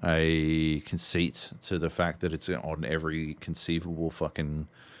a conceit to the fact that it's on every conceivable fucking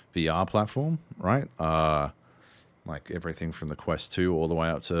VR platform, right? Like everything from the Quest 2 all the way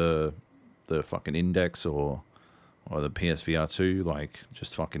up to the fucking Index or or the PSVR 2, like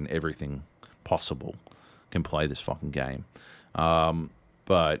just fucking everything possible can play this fucking game.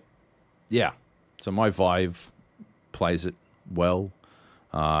 But yeah, so my Vive plays it well.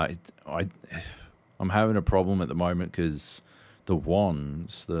 I'm having a problem at the moment because the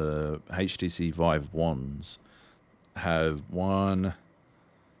wands, the HTC Vive wands, have 1,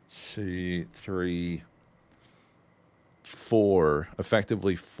 2, 3, 4,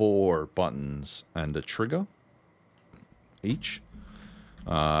 effectively 4 buttons and a trigger each.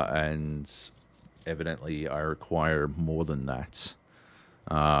 And evidently I require more than that.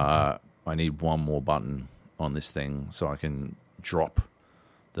 I need one more button on this thing so I can drop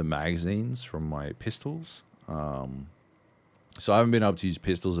the magazines from my pistols. So I haven't been able to use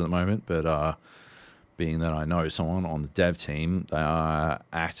pistols at the moment, but being that I know someone on the dev team, they are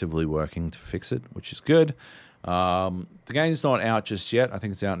actively working to fix it, which is good. The game's not out just yet. I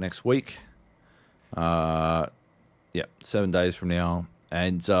think it's out next week. 7 days from now.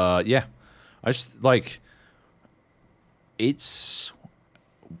 And I just like, it's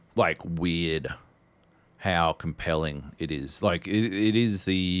like weird how compelling it is. Like it is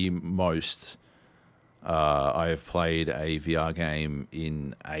the most I have played a VR game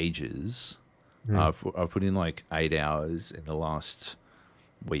in ages. I've put in like 8 hours in the last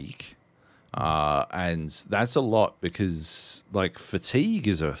week. And that's a lot because like fatigue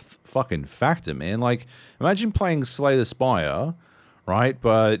is a fucking factor, man. Like imagine playing Slay the Spire, right?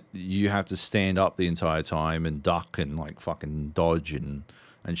 But you have to stand up the entire time and duck and like fucking dodge and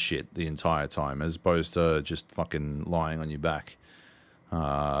shit the entire time, as opposed to just fucking lying on your back,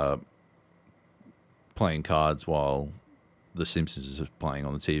 playing cards while The Simpsons is playing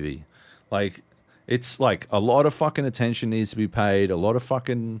on the TV. Like, it's like a lot of fucking attention needs to be paid. A lot of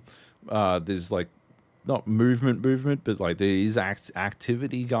fucking, there's like not movement, but like there is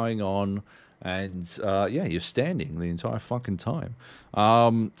activity going on. And you're standing the entire fucking time.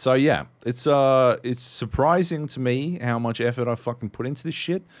 So yeah, it's surprising to me how much effort I fucking put into this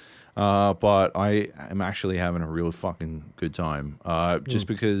shit. But I am actually having a real fucking good time. Just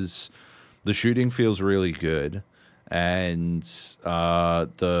because the shooting feels really good, and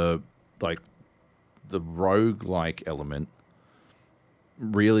the rogue-like element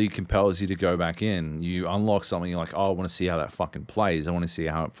really compels you to go back in. You unlock something, you're like, oh, I want to see how that fucking plays. I want to see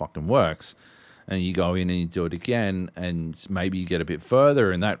how it fucking works. And you go in and you do it again, and maybe you get a bit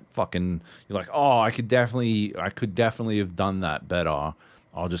further, and that fucking, you're like, oh, I could definitely have done that better.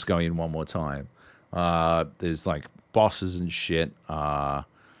 I'll just go in one more time. There's like bosses and shit.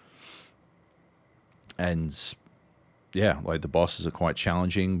 And yeah, like the bosses are quite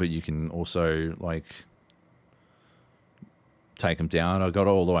challenging, but you can also like take him down. I got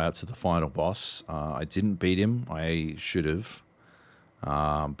all the way up to the final boss. I didn't beat him. I should have.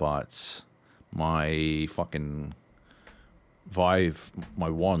 But my fucking Vive, my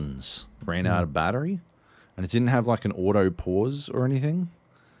wands ran out of battery, and it didn't have like an auto pause or anything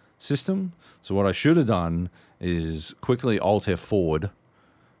system. So what I should have done is quickly Alt F forward,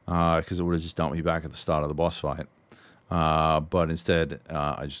 because it would have just dumped me back at the start of the boss fight. But instead,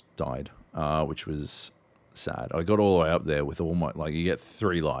 I just died, which was sad. I got all the way up there with all my, like, you get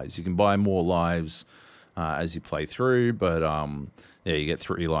 3 lives. You can buy more lives as you play through, but you get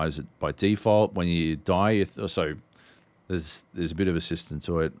 3 lives by default. When you die, so there's a bit of a system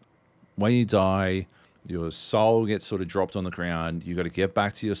to it. When you die, your soul gets sort of dropped on the ground. You got to get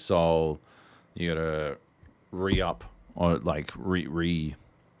back to your soul. You got to re-up, or like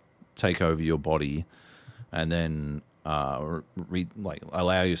take over your body, and then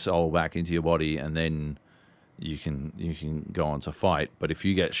allow your soul back into your body, and then you can go on to fight. But if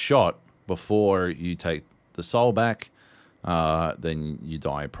you get shot before you take the soul back, then you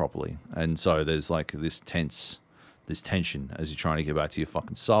die properly. And so there's like this tension as you're trying to get back to your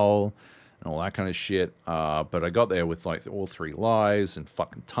fucking soul and all that kind of shit. But I got there with like all 3 lives and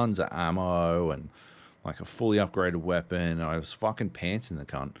fucking tons of ammo and like a fully upgraded weapon. I was fucking pantsing the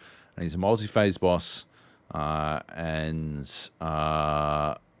cunt. And he's a multi-phase boss. Then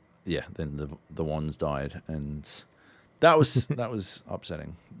the wands died, and that was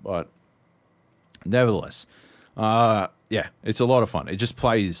upsetting. But nevertheless, it's a lot of fun. It just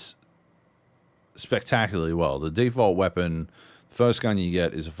plays spectacularly well. The default weapon, the first gun you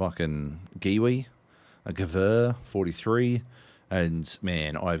get is a fucking Giwi, a Gewehr 43, and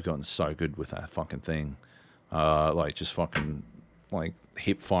man, I've gotten so good with that fucking thing. Like just fucking like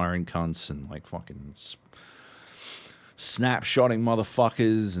hip firing cunts and like fucking snapshotting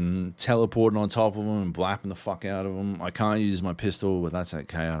motherfuckers and teleporting on top of them and blapping the fuck out of them. I can't use my pistol, but that's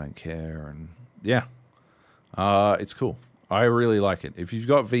okay. I don't care. And yeah, it's cool. I really like it. If you've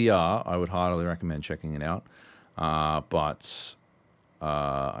got VR, I would highly recommend checking it out. but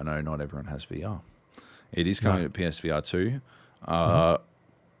I know not everyone has VR. It is coming to PSVR 2. I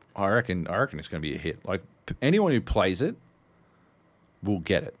reckon it's going to be a hit. Like, anyone who plays it will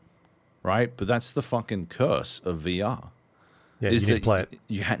get it, right? But that's the fucking curse of VR. Yeah, you need to play it.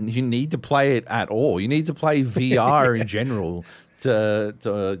 You need to play it at all. You need to play VR in general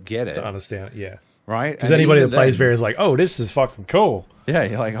to get it. To understand it, yeah. Right? Because anybody that plays VR is like, oh, this is fucking cool. Yeah,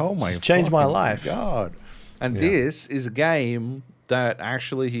 you're like, oh my, changed my life. God. And this is a game that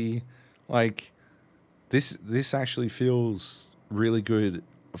actually, like, this actually feels really good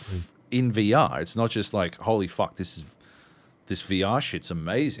in VR. It's not just like, holy fuck, this VR shit's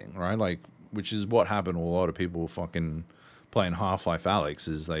amazing, right? Like, which is what happened to a lot of people fucking playing Half-Life Alyx,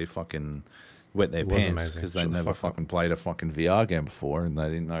 is they fucking wet their pants because they never fucking played a fucking VR game before, and they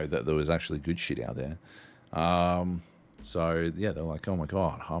didn't know that there was actually good shit out there. So yeah, they're like, oh my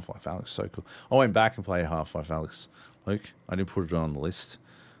god, Half-Life Alyx, so cool. I went back and played Half-Life Alyx. Luke, I didn't put it on the list.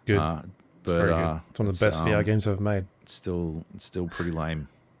 Good. But very good. It's one of the best VR games I've made. It's still pretty lame.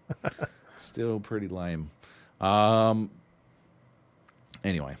 Still pretty lame.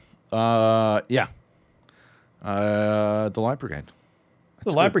 Anyway, yeah. The Light Brigade.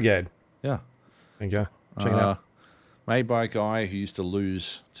 The Light Brigade. Yeah. There you go. Check it out. Made by a guy who used to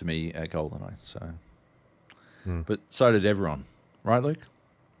lose to me at GoldenEye. So, but so did everyone, right, Luke?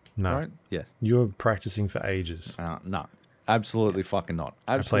 No. Right? Yeah. You were practicing for ages. No. Absolutely fucking not.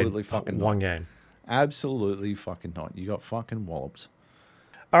 Absolutely fucking not. One game. Absolutely fucking not. You got fucking walloped.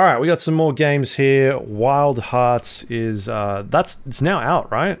 All right, we got some more games here. Wild Hearts is it's now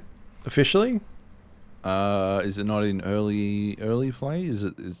out, right? Officially? Is it not in early play? Is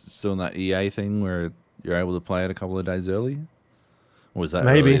it still in that EA thing where you're able to play it a couple of days early? Or was that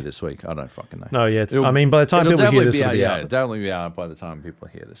earlier this week? I don't fucking know. No, yeah. I mean, by the time people hear this, it'll be out. It'll definitely be out by the time people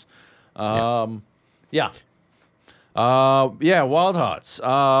hear this. Yeah. Wild Hearts.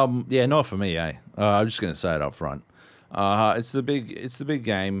 Yeah, not for me, eh? I'm just gonna say it up front. It's the big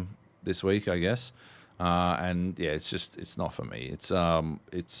game this week, I guess. And yeah, it's not for me. It's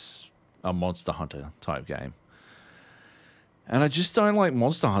a Monster Hunter type game. And I just don't like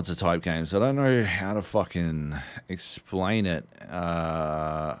Monster Hunter type games. I don't know how to fucking explain it.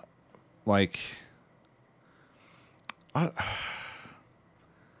 Like, I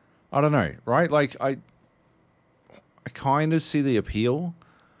don't know, right? Like, I kind of see the appeal,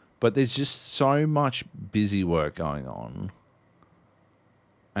 but there's just so much busy work going on.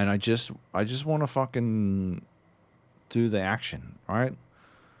 And I just want to fucking do the action, right?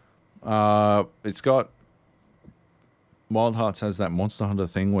 It's got Wild Hearts has that Monster Hunter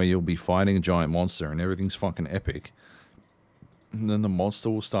thing where you'll be fighting a giant monster and everything's fucking epic. And then the monster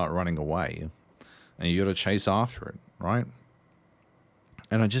will start running away and you got to chase after it, right?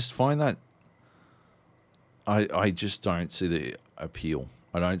 And I just find that I just don't see the appeal.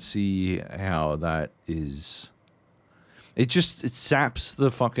 I don't see how that is. It saps the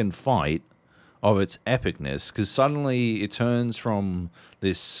fucking fight of its epicness, because suddenly it turns from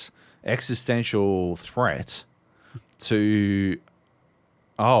this existential threat to,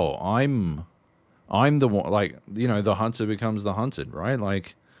 oh, I'm the one, like, you know, the hunter becomes the hunted, right?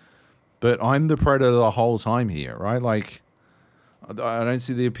 Like, but I'm the predator the whole time here, right? Like, I don't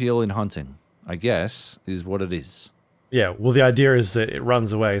see the appeal in hunting, I guess, is what it is. Yeah, well, the idea is that it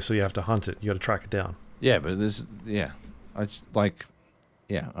runs away, so you have to hunt it. You got to track it down. Yeah, but I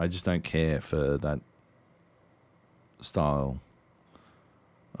just don't care for that style.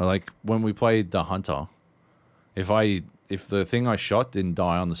 Like, when we played the hunter, if the thing I shot didn't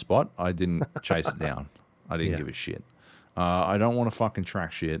die on the spot, I didn't chase it down. I didn't give a shit. I don't want to fucking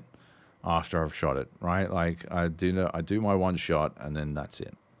track shit after I've shot it, right? Like, I do my one shot and then that's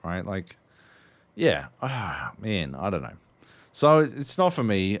it, right? Like, yeah, man, I don't know. So it's not for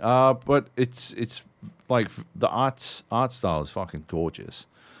me, but it's like the art style is fucking gorgeous.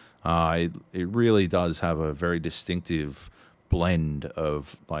 It really does have a very distinctive blend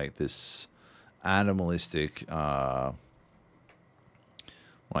of like this animalistic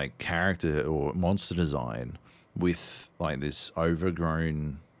like character or monster design with like this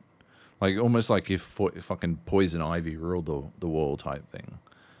overgrown, like almost like if fucking Poison Ivy ruled the world type thing.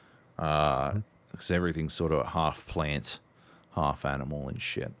 Because everything's sort of half plant, half animal and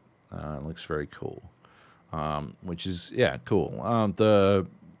shit. It looks very cool. Which is, yeah, cool.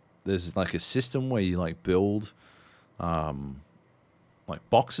 There's like a system where you like build like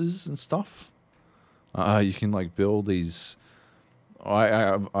boxes and stuff. You can like build these.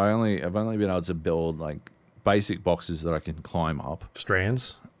 I've only been able to build like basic boxes that I can climb up.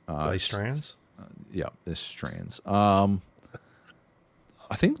 Strands? Are they strands? Yeah, they're strands. I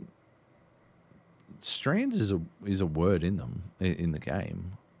think strands is a word in them in the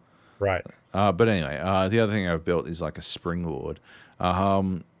game. Right. But anyway, the other thing I've built is like a springboard.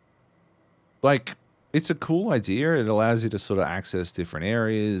 Like, it's a cool idea. It allows you to sort of access different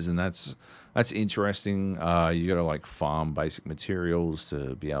areas, and that's interesting. You got to like farm basic materials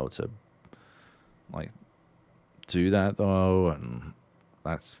to be able to like do that though, and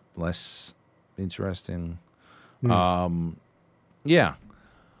that's less interesting. Yeah.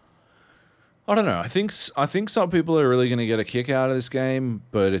 I don't know. I think some people are really going to get a kick out of this game,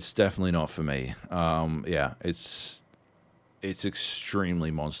 but it's definitely not for me. Yeah, it's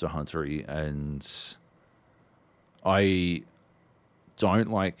extremely Monster Hunter-y, and I don't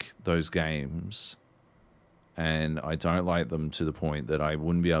like those games, and I don't like them to the point that I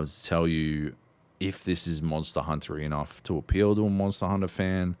wouldn't be able to tell you if this is Monster Hunter-y enough to appeal to a Monster Hunter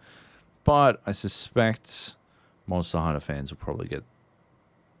fan. But I suspect Monster Hunter fans will probably get,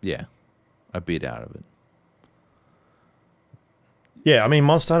 a bit out of it. Yeah, I mean,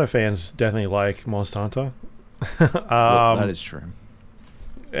 Monster Hunter fans definitely like Monster Hunter. Well, that is true.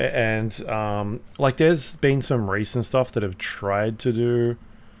 And like, there's been some recent stuff that have tried to do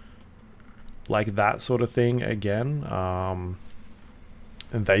like that sort of thing again, and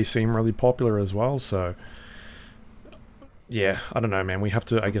they seem really popular as well. So yeah, I don't know, man. We have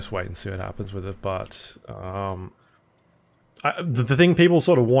to, I guess, wait and see what happens with it. But the thing people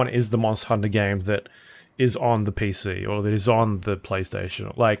sort of want is the Monster Hunter game that is on the PC or that is on the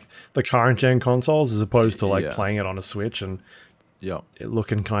PlayStation, like the current gen consoles, as opposed to like playing it on a Switch and it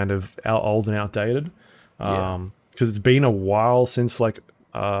looking kind of old and outdated. Because it's been a while since like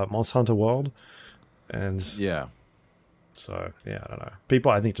Monster Hunter World, and so I don't know.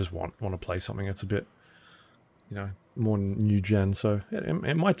 People, I think, just want to play something that's a bit, more new gen. So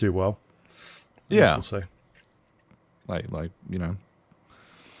it might do well. We'll see. Like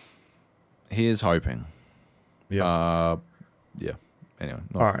here's hoping. Yeah. Anyway,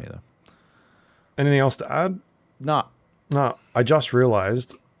 not for me though. Anything else to add? Nah. No, I just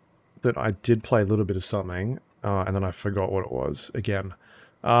realized that I did play a little bit of something, and then I forgot what it was again.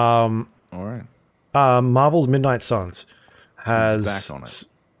 All right. Marvel's Midnight Suns has back on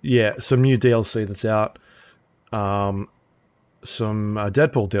it. Some new DLC that's out. Some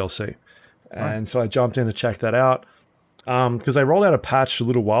Deadpool DLC, and so I jumped in to check that out. Because they rolled out a patch a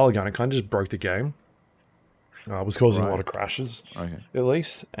little while ago, and it kind of just broke the game. It was causing a lot of crashes, at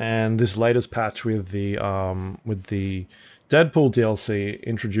least. And this latest patch with the Deadpool DLC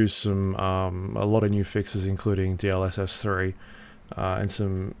introduced some a lot of new fixes, including DLSS 3 and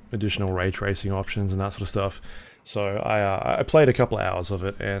some additional ray tracing options and that sort of stuff. So I played a couple of hours of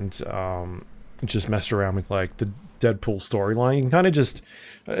it and just messed around with like the Deadpool storyline. You can kind of just,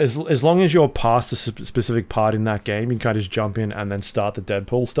 as long as you're past a specific part in that game, you can kind of just jump in and then start the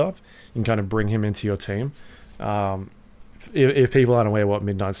Deadpool stuff. You can kind of bring him into your team. If people aren't aware what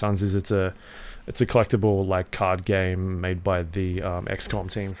Midnight Suns is, it's a collectible like card game made by the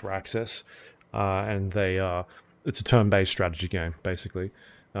XCOM team for Access, and it's a turn-based strategy game basically,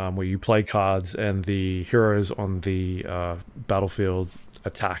 where you play cards and the heroes on the battlefield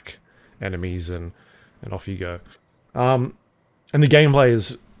attack enemies and off you go. And the gameplay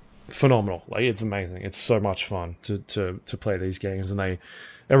is phenomenal. Like, it's amazing. It's so much fun to play these games, and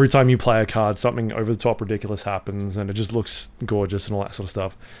every time you play a card, something over the top ridiculous happens, and it just looks gorgeous and all that sort of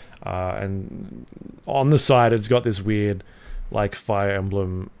stuff. And on the side, it's got this weird like Fire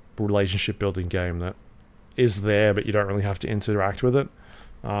Emblem relationship building game that is there, but you don't really have to interact with it.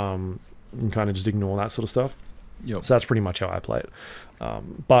 You can kind of just ignore that sort of stuff. So that's pretty much how I play it.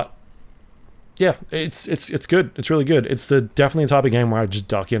 But yeah, it's good. It's really good. It's definitely the type of game where I just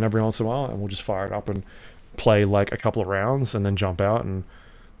duck in every once in a while, and we'll just fire it up and play like a couple of rounds, and then jump out and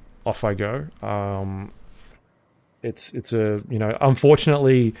off I go. It's a,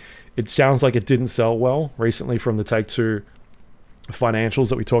 unfortunately, it sounds like it didn't sell well recently from the Take-Two financials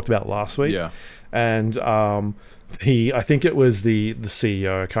that we talked about last week. Yeah, and I think it was the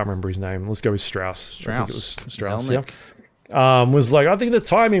CEO. I can't remember his name. Let's go with Strauss. I think it was Strauss. Zelnick. Yeah. Was like, I think the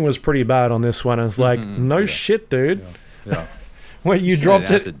timing was pretty bad on this one. And it's like, shit, dude. Yeah. Where you dropped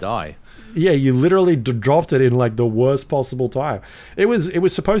it to die. Yeah, you literally dropped it in like the worst possible time. It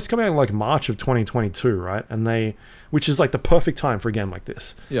was supposed to come out in like March of 2022, right? And which is like the perfect time for a game like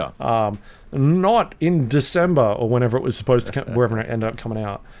this. Yeah. Not in December or whenever it was supposed to come, wherever it ended up coming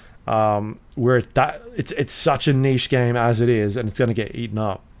out. Where it's such a niche game as it is, and it's going to get eaten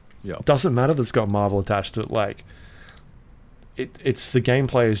up. Yeah. It doesn't matter that it's got Marvel attached to it. Like, it's the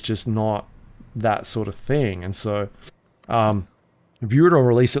gameplay is just not that sort of thing, and so if you were to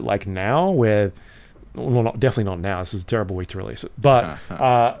release it like now, definitely not now. This is a terrible week to release it, but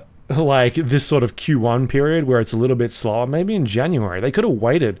like this sort of Q1 period where it's a little bit slower. Maybe in January they could have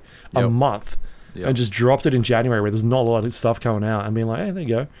waited a month and just dropped it in January where there's not a lot of stuff coming out and being like, hey, there you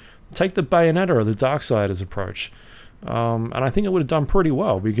go, take the Bayonetta or the Darksiders approach. And I think it would have done pretty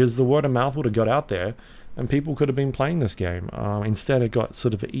well because the word of mouth would have got out there and people could have been playing this game. Instead, it got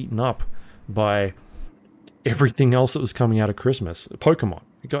sort of eaten up by everything else that was coming out of Christmas. Pokemon.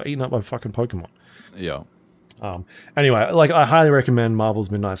 It got eaten up by fucking Pokemon. Yeah. Anyway, like, I highly recommend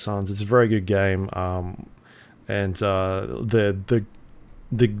Marvel's Midnight Suns. It's a very good game. And the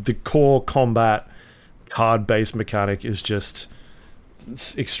core combat card-based mechanic is just...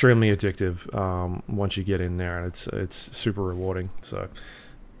 it's extremely addictive once you get in there, and it's super rewarding. So,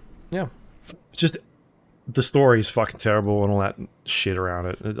 yeah. Just... the story is fucking terrible and all that shit around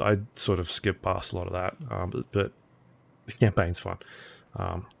it. I sort of skip past a lot of that, but the campaign's fun.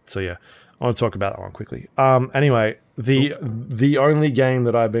 So yeah, I want to talk about that one quickly. Anyway, the only game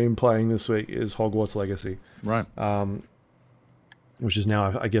that I've been playing this week is Hogwarts Legacy, right? Which is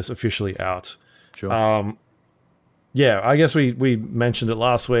now, I guess, officially out. Sure. Yeah, I guess we mentioned it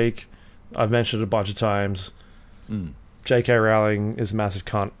last week. I've mentioned it a bunch of times. J.K. Rowling is a massive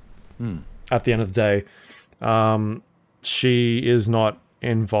cunt. At the end of the day, she is not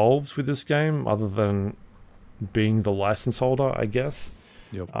involved with this game other than being the license holder, I guess.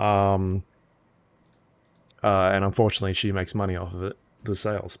 Yep. And unfortunately, she makes money off of it, the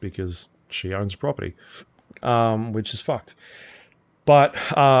sales, because she owns the property, which is fucked. But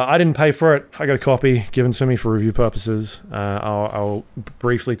I didn't pay for it. I got a copy given to me for review purposes. I'll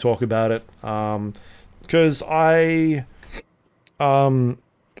briefly talk about it because I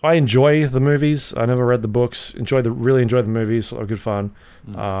enjoy the movies. I never read the books. Really enjoyed the movies. They were good fun.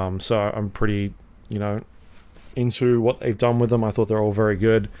 So I'm pretty, into what they've done with them. I thought they're all very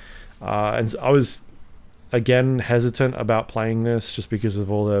good. And I was, again, hesitant about playing this just because of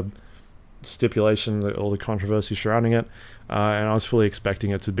all the stipulation, all the controversy surrounding it. And I was fully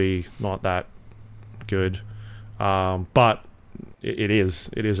expecting it to be not that good. But it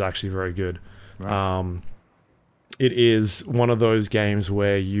is actually very good. Right. It is one of those games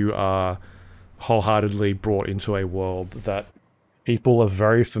where you are wholeheartedly brought into a world that people are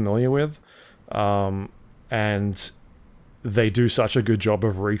very familiar with. And they do such a good job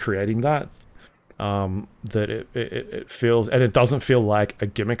of recreating that that it feels, and it doesn't feel like a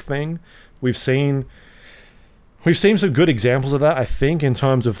gimmick thing. We've seen some good examples of that, I think, in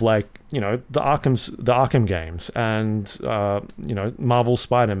terms of the Arkham games and Marvel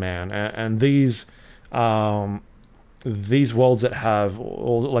Spider-Man and these worlds that have,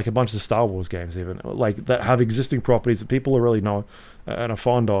 or like a bunch of Star Wars games even, like that have existing properties that people really know and are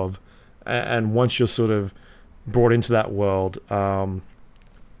fond of. And once you're sort of brought into that world,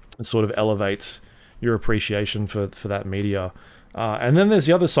 it sort of elevates your appreciation for that media. And then there's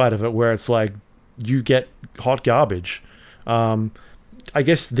the other side of it where it's like you get hot garbage. I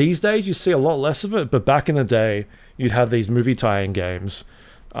guess these days you see a lot less of it, but back in the day you'd have these movie tie-in games.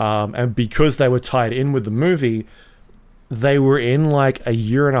 And because they were tied in with the movie, they were in like a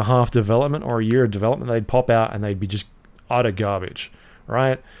year and a half development or a year of development. They'd pop out and they'd be just utter garbage,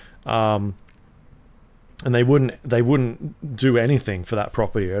 right? And they wouldn't do anything for that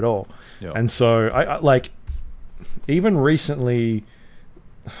property at all. Yep. And so I like, even recently,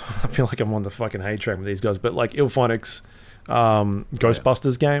 I feel like I'm on the fucking hate train with these guys, but like Ilphonic's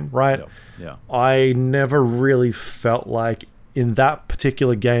Ghostbusters game, right? Yeah. I never really felt like in that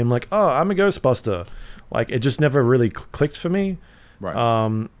particular game, like, oh, I'm a Ghostbuster. Like, it just never really clicked for me,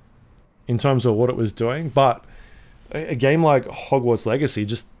 right? In terms of what it was doing. But a game like Hogwarts Legacy,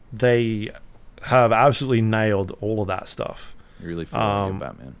 just they have absolutely nailed all of that stuff. You really feel like you're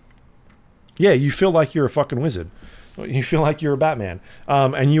Batman. Yeah, you feel like you're a fucking wizard. You feel like you're a Batman.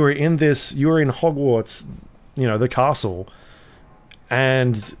 And you were in Hogwarts, the castle,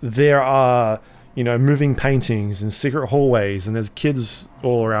 and there are, moving paintings and secret hallways, and there's kids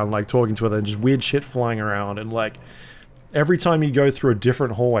all around, like, talking to each other, and just weird shit flying around, and, like, every time you go through a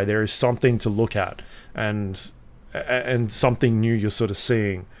different hallway, there is something to look at, and something new you're sort of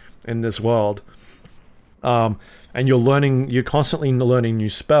seeing in this world. And you're constantly learning new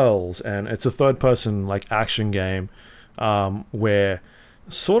spells, and it's a third-person, like, action game, where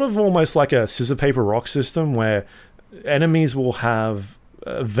sort of almost like a scissor, paper, rock system, where enemies will have...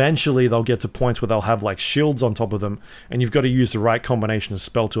 eventually they'll get to points where they'll have like shields on top of them, and you've got to use the right combination of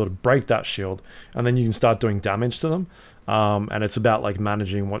spell tool to break that shield, and then you can start doing damage to them. And it's about like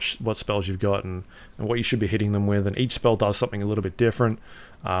managing what spells you've got and what you should be hitting them with, and each spell does something a little bit different.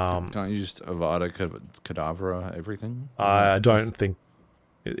 Can't you just Avada Kedavra everything? I don't think.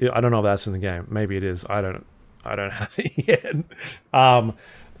 I don't know if that's in the game. Maybe it is. I don't have it yet.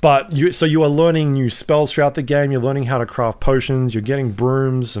 But you are learning new spells throughout the game. You're learning how to craft potions. You're getting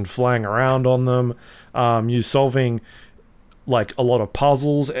brooms and flying around on them. You're solving like a lot of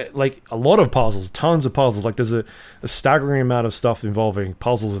puzzles, tons of puzzles. Like there's a staggering amount of stuff involving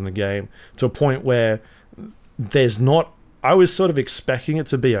puzzles in the game, to a point where there's not. I was sort of expecting it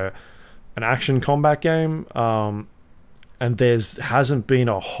to be an action combat game, and hasn't been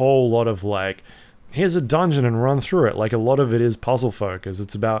a whole lot of like, here's a dungeon and run through it. Like a lot of it is puzzle focused.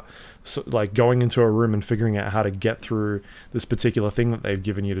 It's about like going into a room and figuring out how to get through this particular thing that they've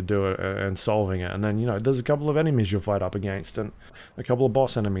given you to do and solving it. And then, you know, there's a couple of enemies you'll fight up against and a couple of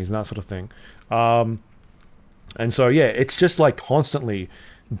boss enemies and that sort of thing. And so, yeah, it's just like constantly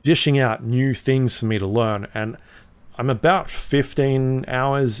dishing out new things for me to learn. And I'm about 15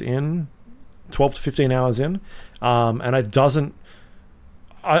 hours in, 12 to 15 hours in. And it doesn't,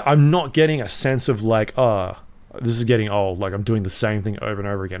 I'm not getting a sense of like, this is getting old. Like I'm doing the same thing over and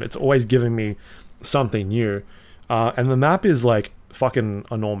over again. It's always giving me something new. And the map is like fucking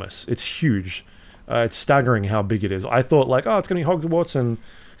enormous. It's huge. It's staggering how big it is. I thought like, it's going to be Hogwarts and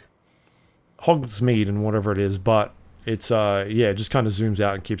Hogsmeade and whatever it is. But it's, it just kind of zooms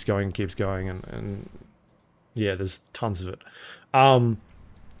out and keeps going and keeps going. And yeah, there's tons of it.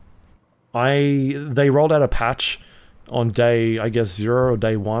 They rolled out a patch on day, I guess, 0 or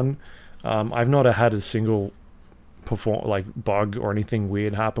day 1. I've not had a single bug or anything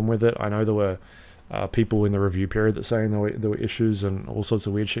weird happen with it. I know there were people in the review period that saying there were issues and all sorts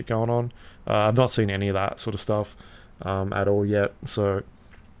of weird shit going on. I've not seen any of that sort of stuff at all yet. So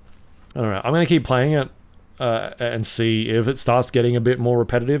I don't know. I'm going to keep playing it and see if it starts getting a bit more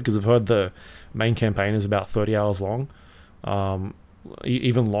repetitive, because I've heard the main campaign is about 30 hours long.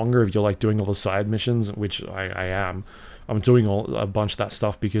 Even longer if you're like doing all the side missions, which I am. I'm doing a bunch of that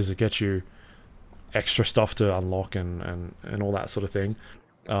stuff because it gets you extra stuff to unlock and all that sort of thing.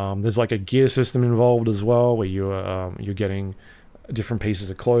 There's like a gear system involved as well, where you're getting different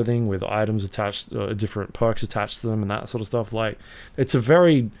pieces of clothing with items attached, different perks attached to them, and that sort of stuff. Like, it's a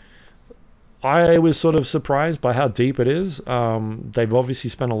very... I was sort of surprised by how deep it is. They've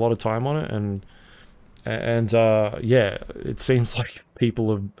obviously spent a lot of time on it, and it seems like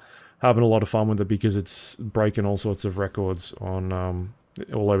people are having a lot of fun with it, because it's breaking all sorts of records on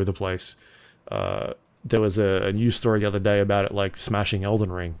all over the place. There was a news story the other day about it, like smashing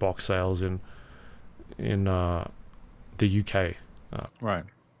Elden Ring box sales in the UK. Right.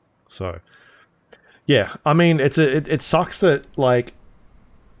 So, yeah, I mean, it sucks that like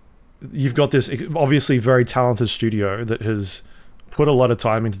you've got this obviously very talented studio that has put a lot of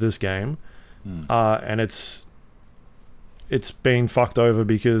time into this game. And it's been fucked over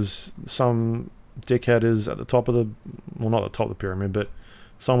because some dickhead is at the top of not the top of the pyramid, but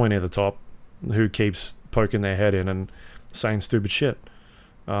somewhere near the top, who keeps poking their head in and saying stupid shit.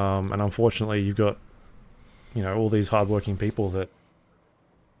 And unfortunately, you've got, all these hardworking people that,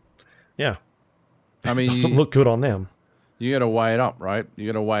 I mean, it doesn't look good on them. You got to weigh it up, right? You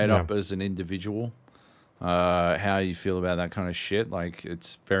got to weigh it up as an individual. How you feel about that kind of shit. Like,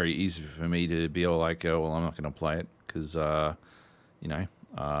 it's very easy for me to be all like, oh, well, I'm not going to play it because,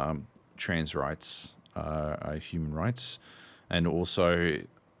 trans rights are human rights. And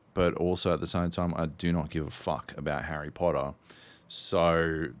but also at the same time, I do not give a fuck about Harry Potter.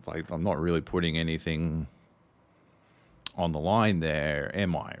 So, like, I'm not really putting anything on the line there,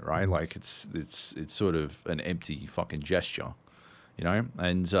 am I? Right? Like, it's sort of an empty fucking gesture,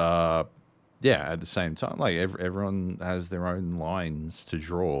 And at the same time, like everyone has their own lines to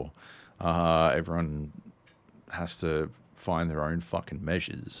draw. Everyone has to find their own fucking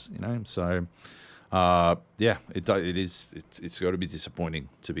measures, So, it's got to be disappointing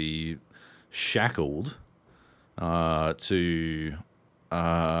to be shackled to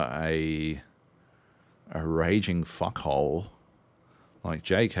a raging fuckhole like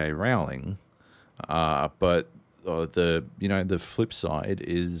J.K. Rowling, but the flip side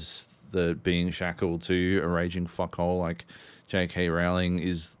is the being shackled to a raging fuckhole like J.K. Rowling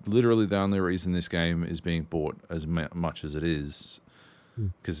is literally the only reason this game is being bought as much as it is,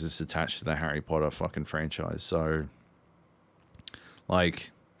 because it's attached to the Harry Potter fucking franchise. So,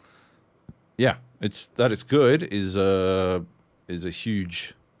 like, it's good is a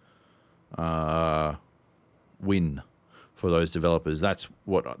huge win for those developers. That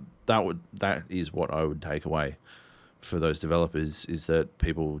is what I would take away for those developers, is that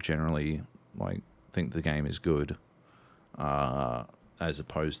people generally like think the game is good, as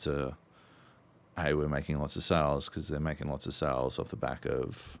opposed to, hey, we're making lots of sales, because they're making lots of sales off the back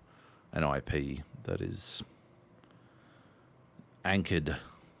of an IP that is anchored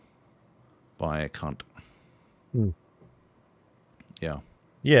by a cunt. Mm. Yeah.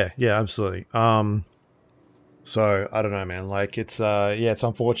 Yeah, yeah, absolutely. So I don't know, man. Like it's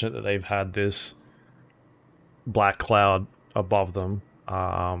unfortunate that they've had this black cloud above them.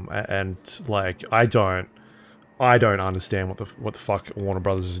 And like I don't understand what the fuck Warner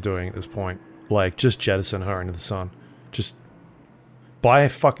Brothers is doing at this point. Like, just jettison her into the sun. Just buy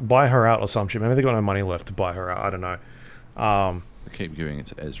her out or some shit. Maybe they got no money left to buy her out. I don't know. They keep giving it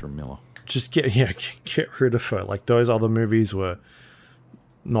to Ezra Miller. Just get rid of her. Like, those other movies were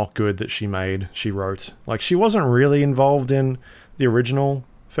not good that she wrote. Like, she wasn't really involved in the original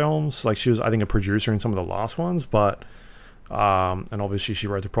films. Like, she was, I think, a producer in some of the last ones, but and obviously she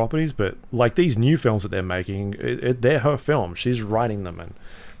wrote the properties. But like, these new films that they're making, they're her films. She's writing them and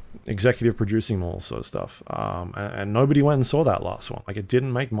executive producing them, all sort of stuff. And nobody went and saw that last one. Like, it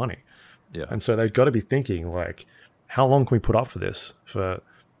didn't make money. Yeah. And so they've got to be thinking, like, how long can we put up for this?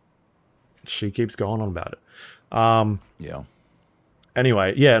 She keeps going on about it. Yeah.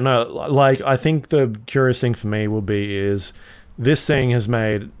 Anyway, yeah, no, like, I think the curious thing for me will be is this thing has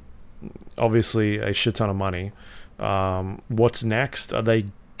made, obviously, a shit ton of money. What's next? Are they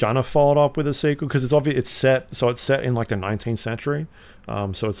gonna follow it up with a sequel? Because it's set in like the 19th century.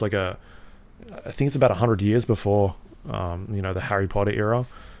 So it's like I think it's about 100 years before, the Harry Potter era.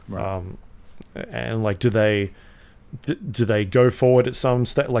 Right. And like, do they go forward at some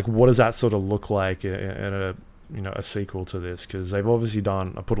stage? Like, what does that sort of look like in a sequel to this? Because they've obviously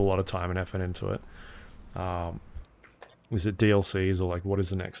put a lot of time and effort into it. Is it DLCs or like, what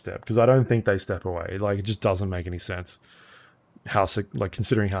is the next step? Because I don't think they step away. Like, it just doesn't make any sense.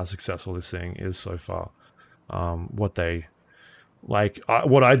 Considering how successful this thing is so far. What I'd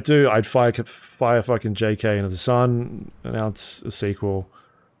do, I'd fire fucking JK into the sun, announce a sequel,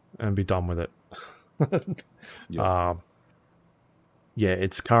 and be done with it. Yeah.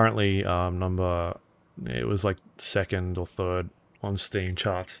 It's currently it was like second or third on Steam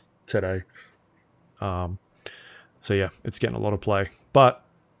charts today. So yeah, it's getting a lot of play. But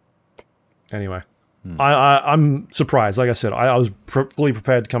anyway, I'm surprised. Like I said, I was fully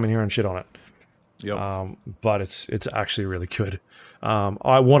prepared to come in here and shit on it. Yep. But it's actually really good.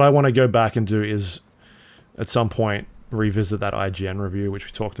 What I want to go back and do is at some point revisit that IGN review, which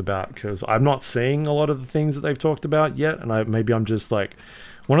we talked about, because I'm not seeing a lot of the things that they've talked about yet. And maybe I'm just like,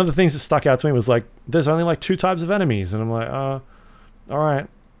 one of the things that stuck out to me was like, there's only like 2 types of enemies. And I'm like, all right.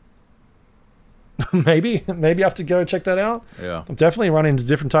 maybe I have to go check that out. Yeah. I'm definitely running into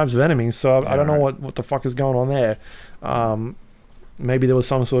different types of enemies, so I don't know what the fuck is going on there. Maybe there was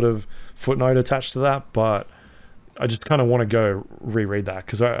some sort of footnote attached to that, but I just kind of want to go reread that,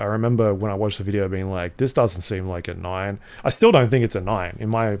 because I remember when I watched the video being like, this doesn't seem like a 9. I still don't think it's a 9, in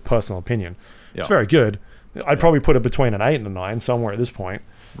my personal opinion. It's very good. I'd probably put it between an 8 and a 9 somewhere at this point.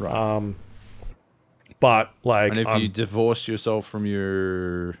 Right. But like, and if you divorced yourself from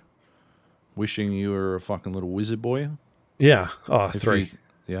your wishing you were a fucking little wizard boy, yeah, 3.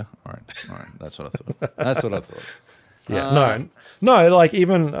 Yeah, all right. That's what I thought. Yeah, no. Like,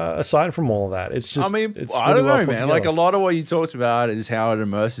 even aside from all of that, it's just. I mean, it's I don't know, man. together. Like, a lot of what you talked about is how it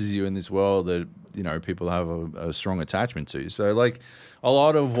immerses you in this world that people have a strong attachment to. So, like, a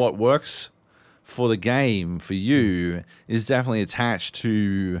lot of what works for the game for you is definitely attached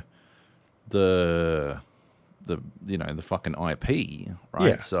to the fucking IP, right?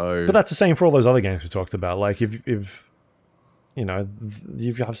 Yeah. So, but that's the same for all those other games we talked about. Like, if you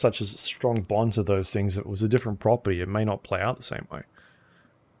have such a strong bond to those things, it was a different property, it may not play out the same way.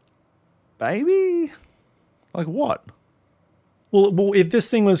 Baby, like what? Well, if this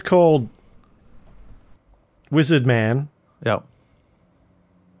thing was called Wizard Man, Yep.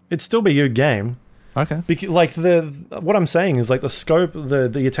 it'd still be a good game. Okay. Because, like, what I'm saying is, like, the scope,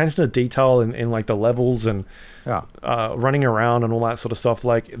 the attention to detail in like the levels and running around and all that sort of stuff.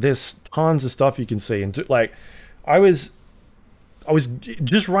 Like, there's tons of stuff you can see, and like, I was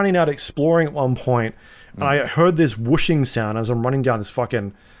just running out exploring at one point, and I heard this whooshing sound as I'm running down this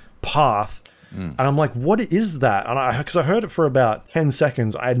fucking path, and I'm like, what is that? And because I heard it for about 10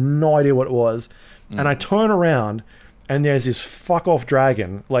 seconds, I had no idea what it was, and I turn around, and there's this fuck off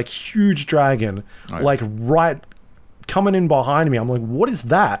dragon, like, huge dragon, like, right coming in behind me. I'm like, what is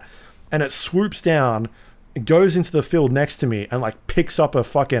that? And it swoops down, it goes into the field next to me, and like picks up a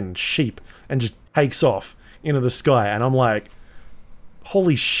fucking sheep and just takes off into the sky. And I'm like,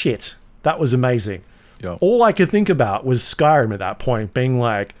 holy shit, that was amazing. Yo. All I could think about was Skyrim at that point, being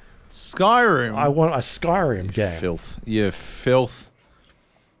like, Skyrim. I want a Skyrim game. Filth. You filth.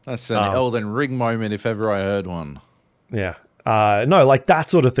 That's an Elden Ring moment if ever I heard one. Yeah. No, like, that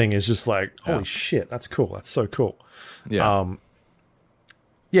sort of thing is just like, holy shit, that's cool. That's so cool. Yeah.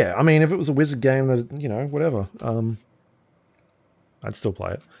 Yeah, I mean, if it was a wizard game, that, whatever. I'd still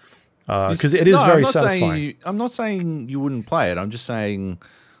play it because it is very satisfying. I'm not saying you wouldn't play it. I'm just saying,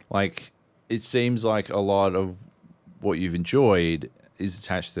 like, it seems like a lot of what you've enjoyed is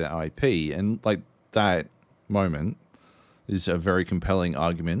attached to the IP, and like that moment is a very compelling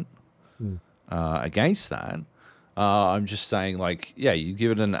argument against that. I'm just saying, like, yeah, you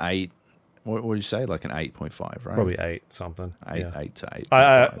give it an 8. What would you say? Like an 8.5, right? Probably 8 something. 8 to 8.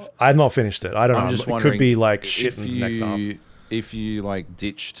 I've not finished it. I don't know. Just it could be like shit in the next half. If you like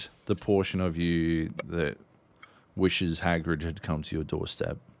ditched the portion of you that wishes Hagrid had come to your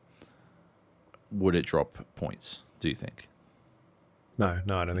doorstep, would it drop points, do you think? No,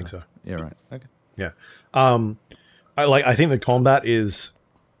 I don't think so. Yeah, right. Okay. Yeah. I think the combat is,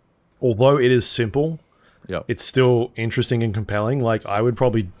 although it is simple, it's still interesting and compelling. Like, I would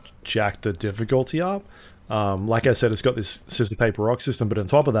probably jack the difficulty up. Like I said, it's got this scissors paper rock system, but on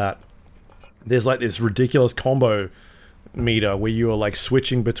top of that, there's like this ridiculous combo meter where you are like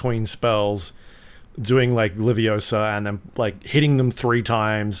switching between spells, doing like Leviosa and then like hitting them 3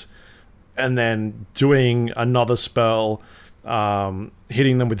 times, and then doing another spell,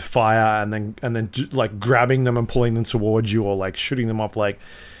 hitting them with fire, and then like grabbing them and pulling them towards you, or like shooting them off. Like,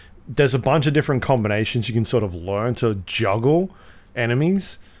 there's a bunch of different combinations you can sort of learn to juggle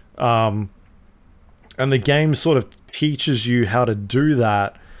enemies. And the game sort of teaches you how to do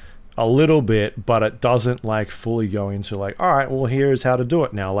that a little bit, but it doesn't like fully go into like, all right, well, here's how to do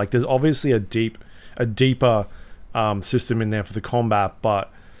it now. Like, there's obviously a deeper system in there for the combat,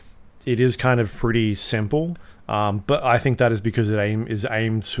 but it is kind of pretty simple. But I think that is because it is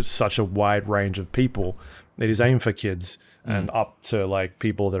aimed to such a wide range of people. It is aimed for kids and up to like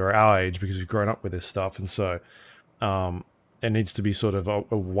people that are our age, because we've grown up with this stuff, and so it needs to be sort of a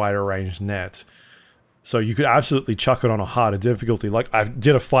wider range net. So you could absolutely chuck it on a harder difficulty. Like, I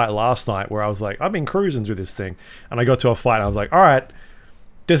did a fight last night where I was like, I've been cruising through this thing, and I got to a fight and I was like, all right,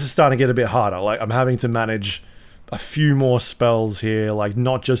 this is starting to get a bit harder. Like, I'm having to manage a few more spells here, like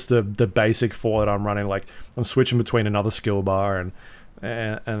not just the basic 4 that I'm running. Like, I'm switching between another skill bar and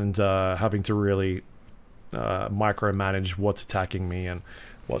having to really micromanage what's attacking me and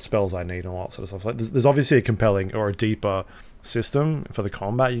what spells I need and all that sort of stuff. Like, there's obviously a compelling or a deeper system for the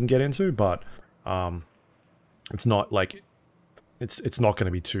combat you can get into, but it's not like it's not going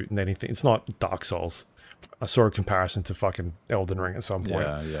to be too anything. It's not Dark Souls. I saw a comparison to fucking Elden Ring at some point.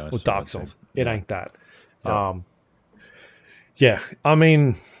 Yeah. With Dark Souls. It ain't that. Yeah. I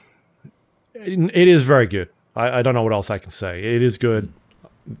mean, it is very good. I don't know what else I can say. It is good.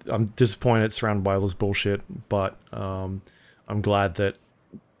 I'm disappointed it's surrounded by all this bullshit, but I'm glad that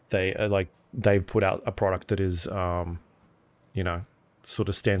they put out a product that is, sort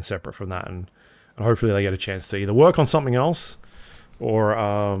of stand separate from that, and hopefully they get a chance to either work on something else or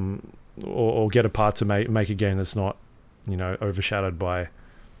get a part to make a game that's not, overshadowed by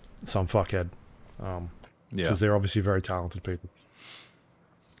some fuckhead. Because they're obviously very talented people.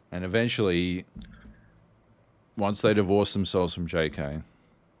 And eventually, once they divorce themselves from JK,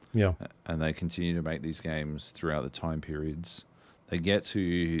 and they continue to make these games throughout the time periods, they get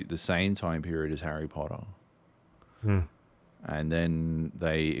to the same time period as Harry Potter. And then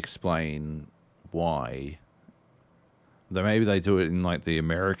they explain why. Maybe they do it in like the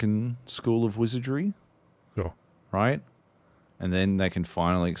American School of Wizardry. Sure. Right? And then they can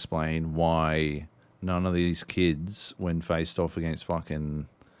finally explain why none of these kids, when faced off against fucking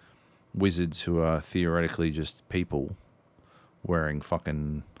wizards who are theoretically just people wearing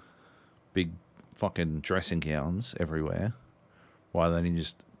fucking big fucking dressing gowns everywhere, why they didn't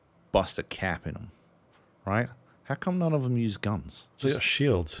just bust a cap in them, right? How come none of them use guns? They got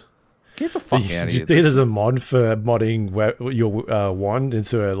shields. Get the fuck out of here. There's a mod for modding your wand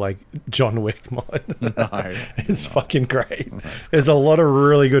into a like John Wick mod. No, it's fucking great. There's a lot of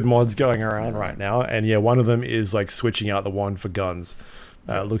really good mods going around right now, and yeah, one of them is like switching out the wand for guns.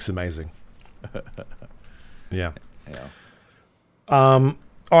 It looks amazing. Yeah. All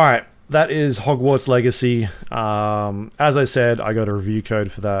right, that is Hogwarts Legacy. As I said, I got a review code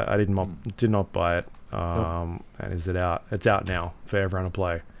for that. I did not buy it. And is it out? It's out now for everyone to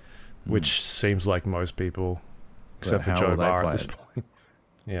play. Which seems like most people, except for Joe Barr at this point.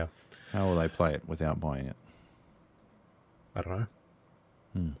 Yeah. How will they play it without buying it? I don't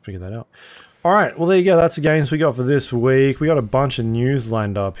know. Figure that out. All right. Well, there you go. That's the games we got for this week. We got a bunch of news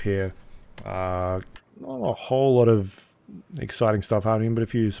lined up here. Not a whole lot of exciting stuff happening, but a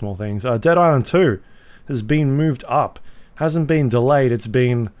few small things. Dead Island 2 has been moved up. Hasn't been delayed. It's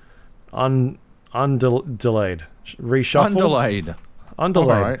been undelayed. Reshuffled.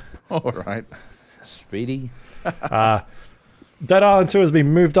 Undelayed. All right. Speedy. Dead Island 2 has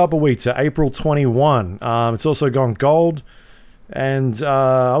been moved up a week to April 21. It's also gone gold. And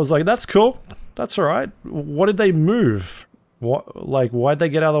I was like, that's cool. That's all right. What did they move? Why'd they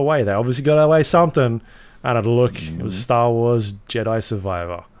get out of the way? They obviously got out of the way something. And I'd look, it was Star Wars Jedi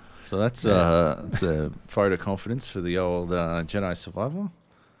Survivor. So that's a vote of confidence for the old Jedi Survivor.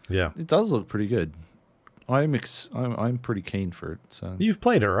 Yeah. It does look pretty good. I'm pretty keen for it. So. You've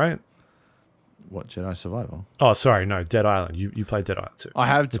played it, right? What, Jedi Survivor? Oh, sorry, no, Dead Island. You played Dead Island too. I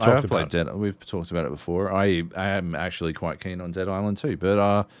have played Dead. We've talked about it before. I am actually quite keen on Dead Island too.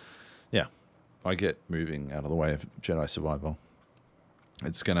 But yeah, I get moving out of the way of Jedi Survivor.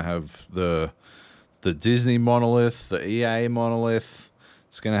 It's going to have the Disney monolith, the EA monolith.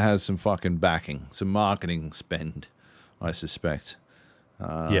 It's going to have some fucking backing, some marketing spend, I suspect.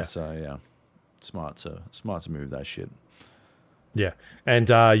 Yeah. So yeah, smart to move that shit. Yeah, and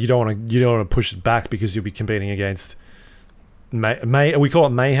you don't want to push it back because you'll be competing against we call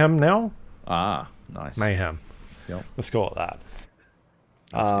it Mayhem now. Ah, nice. Mayhem. Yep. Let's call it that.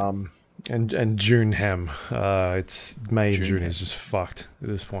 And June Hem. It's May and June is just fucked at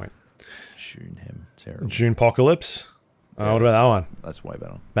this point. June Hem, terrible. June Apocalypse. Yeah, what about that one? That's way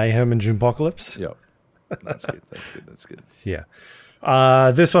better. Mayhem and June Apocalypse. Yep. That's good. That's good. Yeah.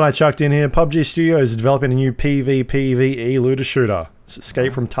 This one I chucked in here. PUBG Studios is developing a new PvPvE looter shooter. It's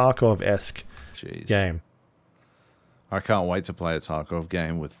Escape from Tarkov-esque game. I can't wait to play a Tarkov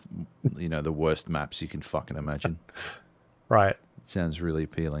game with, the worst maps you can fucking imagine. Right. It sounds really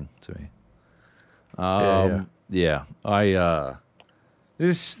appealing to me.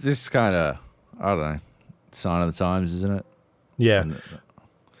 This kind of, I don't know, sign of the times, isn't it? Yeah.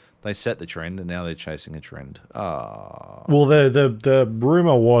 They set the trend, and now they're chasing a trend. Well, the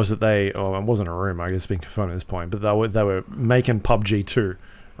rumor was that it wasn't a rumor, I guess it's been confirmed at this point, but they were making PUBG 2,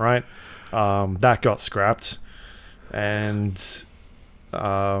 right? That got scrapped, and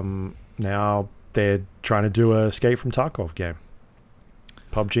now they're trying to do a Escape from Tarkov game.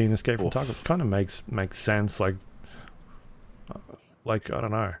 PUBG and Escape from Tarkov kind of makes sense. Like I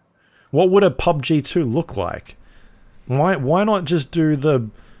don't know, what would a PUBG 2 look like? Why not just do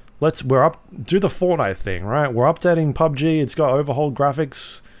do the Fortnite thing, right? We're updating PUBG. It's got overhauled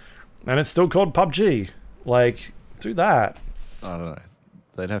graphics, and it's still called PUBG. Like, do that. I don't know.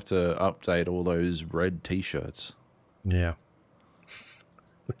 They'd have to update all those red T-shirts. Yeah.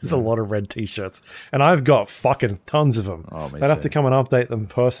 There's a lot of red T-shirts, and I've got fucking tons of them. Oh, I'd have to come and update them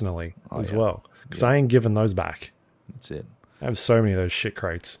personally as well, because I ain't giving those back. That's it. I have so many of those shit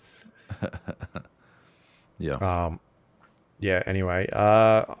crates. Yeah. Yeah, anyway,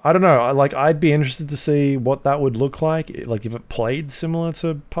 I don't know. I'd be interested to see what that would look like. Like, if it played similar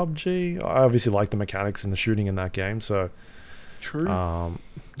to PUBG. I obviously like the mechanics and the shooting in that game, so... True. And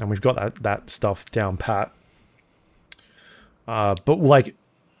we've got that stuff down pat. But, like,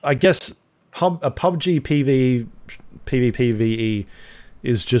 I guess a PUBG PvPvE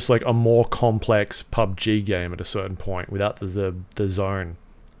is just, like, a more complex PUBG game at a certain point without the zone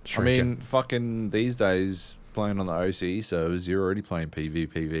shrinking. I mean, fucking these days... playing on the OCE servers, you're already playing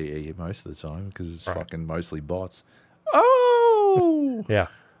PvPvE most of the time because it's fucking mostly bots. Oh! Yeah.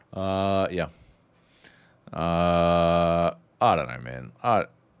 Yeah. I don't know, man. I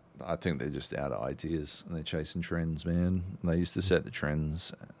think they're just out of ideas and they're chasing trends, man. They used to set the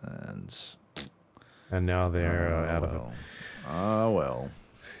trends and now they're out of it. Oh, well.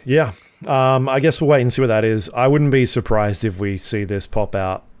 Yeah. I guess we'll wait and see what that is. I wouldn't be surprised if we see this pop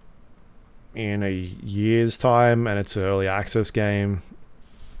out in a year's time and it's an early access game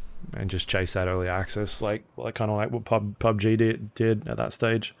and just chase that early access like kind of like what PUBG did at that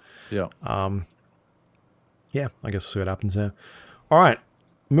stage. Yeah. Yeah, I guess we'll see what happens there. All right,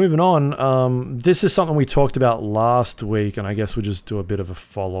 moving on. This is something we talked about last week, and I guess we'll just do a bit of a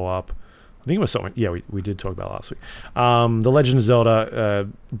follow-up. I think it was something, yeah, we did talk about last week. The Legend of Zelda,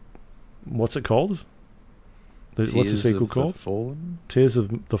 what's it called? What's the sequel called? Fallen? Tears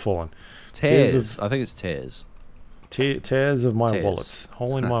of the Fallen. Tears. I think it's Tears. Tears of my wallets.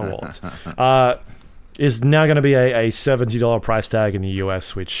 Hole in my wallets. Is now going to be a $70 price tag in the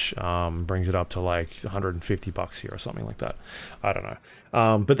US, which brings it up to like $150 here or something like that. I don't know.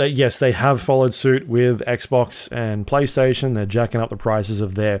 But they have followed suit with Xbox and PlayStation. They're jacking up the prices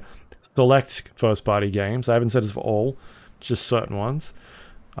of their select first-party games. I haven't said it's for all, just certain ones.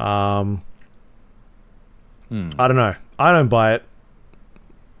 I don't know. I don't buy it.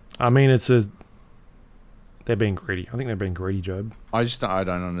 I mean, they're being greedy. I think they're being greedy, Job. I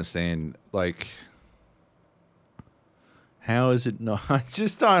don't understand. Like, how is it not? I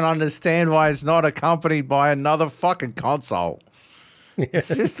just don't understand why it's not accompanied by another fucking console. It's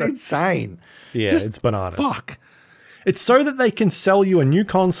just insane. Yeah, it's bananas. Fuck. It's so that they can sell you a new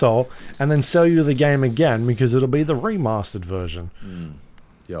console and then sell you the game again because it'll be the remastered version.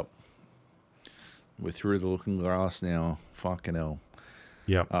 Yep. We're through the looking glass now. Fucking hell.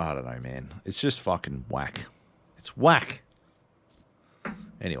 Yep. I don't know, man. It's just fucking whack. It's whack.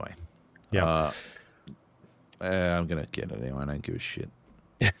 Anyway. Yeah. I'm going to get it anyway. I don't give a shit.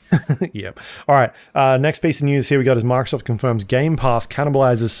 Yep. All right. Next piece of news here we got is Microsoft confirms Game Pass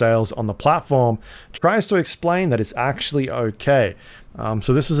cannibalizes sales on the platform. Tries to explain that it's actually okay.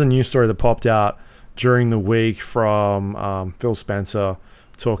 So this was a news story that popped out during the week from Phil Spencer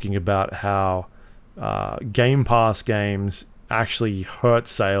talking about how Game Pass games actually hurt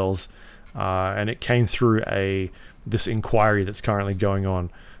sales, and it came through this inquiry that's currently going on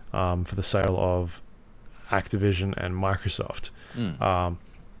for the sale of Activision and Microsoft.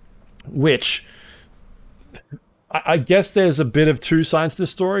 Which I guess there's a bit of two sides to the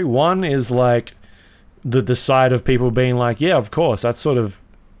story. One is like the side of people being like, yeah, of course, that's sort of,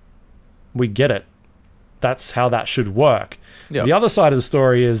 we get it. That's how that should work. Yep. The other side of the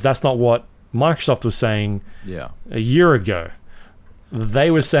story is that's not what Microsoft was saying a year ago. They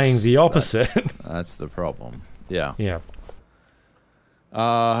were saying the opposite. That's the problem. Yeah. Yeah.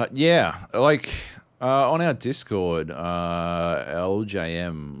 Like on our Discord,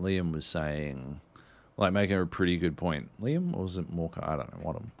 LJM, Liam was saying, like, making a pretty good point. Liam, or was it Morka? I don't know.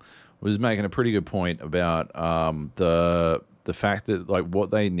 One of them was making a pretty good point about the fact that, like,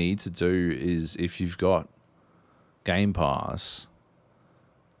 what they need to do is, if you've got Game Pass,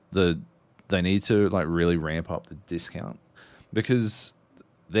 they need to, like, really ramp up the discount, because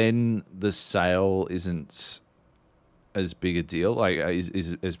then the sale isn't as big a deal, like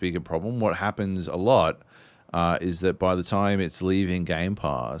is as big a problem. What happens a lot is that by the time it's leaving Game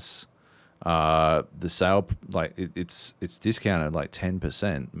Pass, the sale, like it's discounted like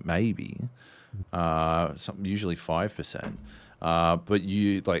 10%, maybe, usually 5%. But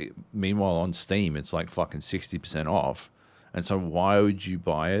you, like, meanwhile on Steam it's like fucking 60% off, and so why would you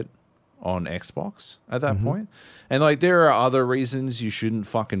buy it on Xbox at that point? And like, there are other reasons you shouldn't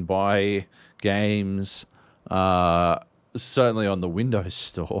fucking buy games. Certainly on the Windows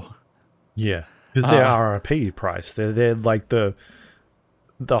Store. Yeah, because they're RRP price. They're like the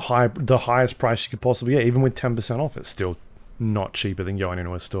highest price you could possibly get. Even with 10% off, it's still not cheaper than going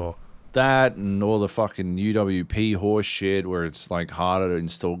into a store. That and all the fucking UWP horse shit where it's like harder to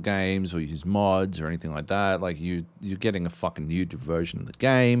install games or use mods or anything like that. Like you're getting a fucking new version of the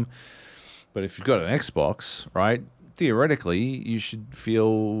game. But if you've got an Xbox, right, theoretically you should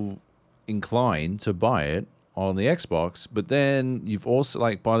feel inclined to buy it on the Xbox. But then you've also,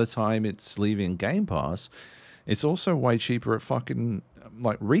 like, by the time it's leaving Game Pass, it's also way cheaper at fucking,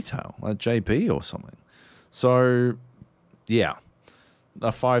 like, retail, like JB or something. So yeah,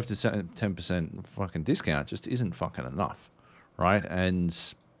 a 5 to 10% fucking discount just isn't fucking enough, right? And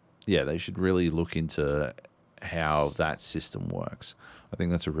yeah, they should really look into how that system works. I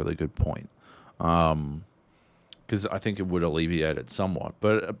think that's a really good point. Because I think it would alleviate it somewhat.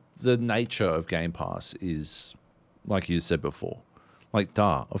 But the nature of Game Pass is, like you said before, like,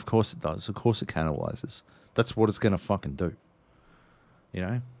 of course it does. Of course it cannibalizes. That's what it's going to fucking do. You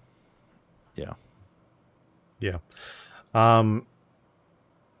know? Yeah. Yeah.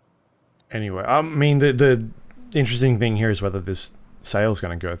 Anyway, I mean, the interesting thing here is whether this sale's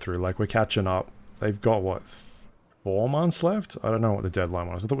going to go through. Like, we're catching up. They've got, what, 4 months left? I don't know what the deadline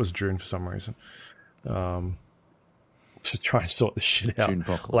was. I thought it was June for some reason. To try and sort this shit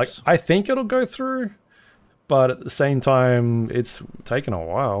out. Like, I think it'll go through, but at the same time, it's taken a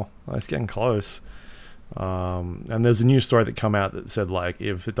while. It's getting close. And there's a new story that come out that said, like,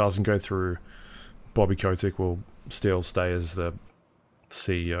 if it doesn't go through, Bobby Kotick will still stay as the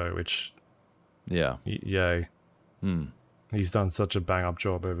CEO, which, yay. He's done such a bang-up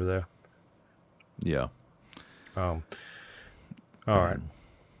job over there. Yeah. All right.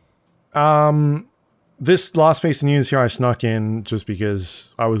 This last piece of news here I snuck in just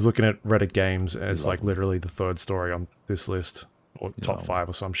because I was looking at Reddit games, and it's like literally the third story on this list, or top 5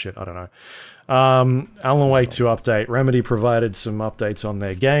 or some shit. I don't know. Alan Wake 2 update. Remedy provided some updates on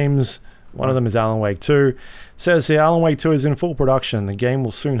their games. One of them is Alan Wake 2. It says here, Alan Wake 2 is in full production. The game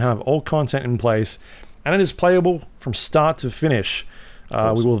will soon have all content in place, and it is playable from start to finish.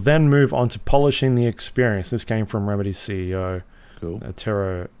 We will then move on to polishing the experience. This came from Remedy's CEO,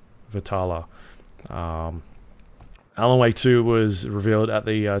 Tero Vitala. Alan Wake 2 was revealed at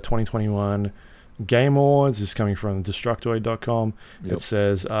the 2021 Game Awards. This is coming from Destructoid.com. It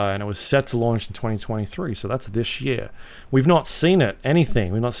says, and it was set to launch in 2023, so that's this year. We've not seen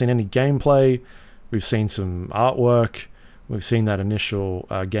anything. We've not seen any gameplay. We've seen some artwork. We've seen that initial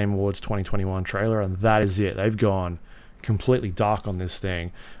Game Awards 2021 trailer, and that is it. They've gone, completely dark on this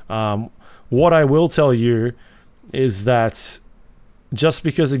thing. What I will tell you is that just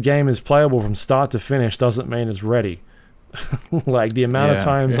because a game is playable from start to finish doesn't mean it's ready. Like the amount of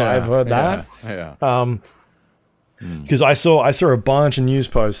times I've heard that. Because I saw a bunch of news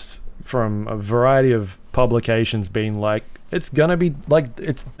posts from a variety of publications being like, it's gonna be like,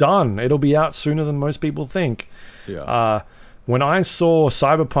 it's done. It'll be out sooner than most people think. When I saw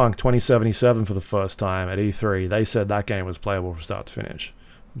Cyberpunk 2077 for the first time at E3, they said that game was playable from start to finish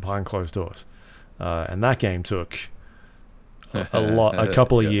behind closed doors, and that game took a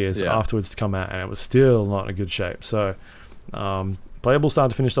couple of years afterwards to come out, and it was still not in good shape. So playable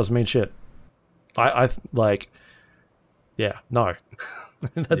start to finish doesn't mean shit. No.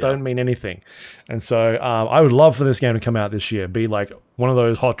 That don't mean anything. And so I would love for this game to come out this year, be like one of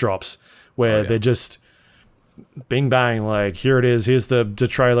those hot drops where they're just bing bang, like, here it is, here's the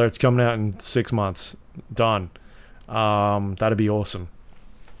trailer, it's coming out in 6 months, done. That'd be awesome.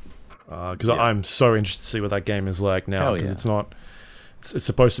 Because I'm so interested to see what that game is like now, because it's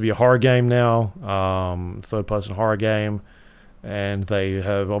supposed to be a horror game now, third-person horror game, and they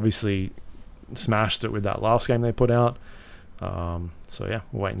have obviously smashed it with that last game they put out. So yeah,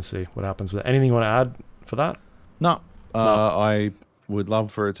 we'll wait and see what happens with it. Anything you want to add for that? No. I would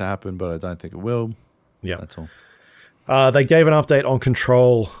love for it to happen, but I don't think it will. Yeah. That's all. They gave an update on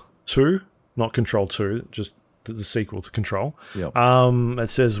Control 2, not Control 2, just the sequel to Control. Yep. It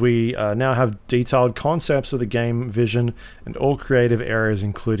says we now have detailed concepts of the game vision and all creative areas,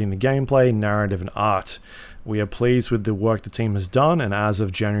 including the gameplay, narrative, and art. We are pleased with the work the team has done, and as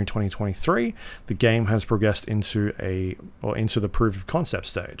of January 2023, the game has progressed into the proof of concept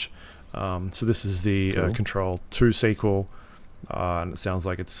stage. So this is the Control 2 sequel, and it sounds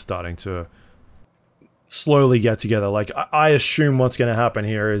like it's starting to slowly get together. Like, I assume what's going to happen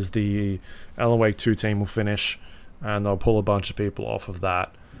here is the Alan Wake 2 team will finish, and they'll pull a bunch of people off of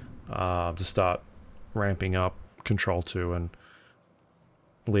that to start ramping up Control 2 and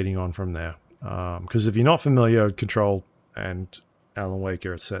leading on from there. Because if you're not familiar, Control and Alan Wake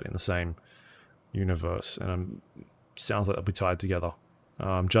are set in the same universe, and sounds like they'll be tied together,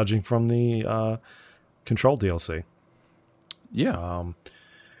 judging from the Control DLC. Yeah,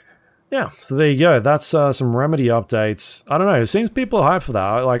 so there you go. That's some Remedy updates. I don't know. It seems people are hyped for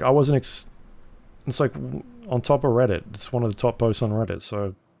that. I wasn't. It's like on top of Reddit. It's one of the top posts on Reddit.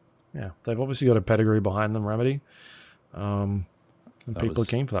 So yeah, they've obviously got a pedigree behind them, Remedy. And people are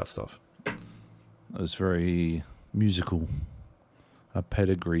keen for that stuff. That was very musical. A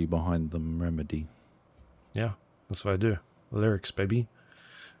pedigree behind them, Remedy. Yeah, that's what I do. Lyrics, baby.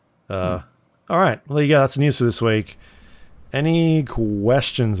 All right. Well, there you go. That's the news for this week. Any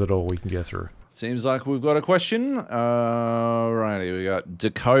questions at all we can get through? Seems like we've got a question. Righty, we got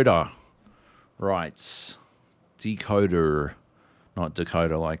Dakota writes. Decoder. Not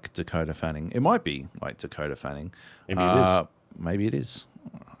Dakota like Dakota Fanning. It might be like Dakota Fanning. Maybe it is. Maybe it is.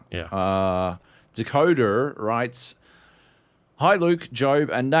 Yeah. Decoder writes, "Hi Luke, Job,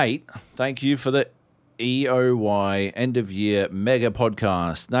 and Nate. Thank you for the EOY end of year mega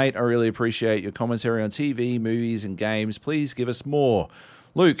podcast. Nate, I really appreciate your commentary on TV, movies, and games. Please give us more.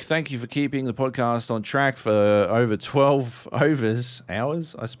 Luke, thank you for keeping the podcast on track for over 12 hours,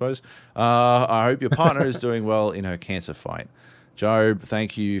 I suppose. I hope your partner is doing well in her cancer fight. Job,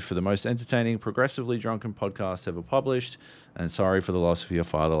 thank you for the most entertaining, progressively drunken podcast ever published, and sorry for the loss of your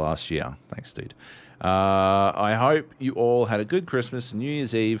father last year. Thanks, dude. I hope you all had a good Christmas and New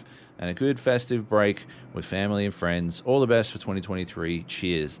Year's Eve and a good festive break with family and friends. All the best for 2023.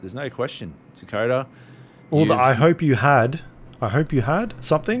 Cheers." There's no question, Dakota. Well, I hope you had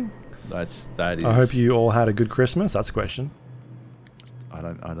something. That is. I hope you all had a good Christmas. That's a question. I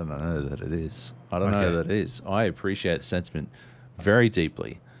don't know that it is. I don't know that it is. I appreciate the sentiment very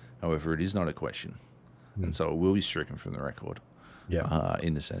deeply. However, it is not a question. And so it will be stricken from the record. Yeah.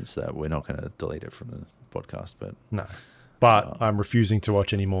 In the sense that we're not going to delete it from the podcast. But no. But I'm refusing to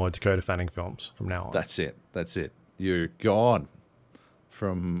watch any more Dakota Fanning films from now on. That's it. You're gone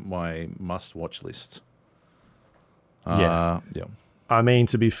from my must-watch list. Yeah. I mean,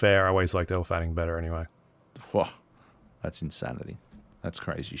 to be fair, I always liked Elle Fanning better anyway. Whoa, that's insanity. That's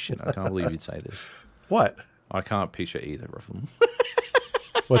crazy shit. I can't believe you'd say this. What? I can't picture either of them.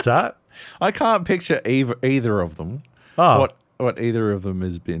 What's that? I can't picture either of them. Oh. What either of them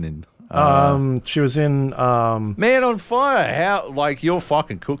has been in. She was in Man on Fire. How, you're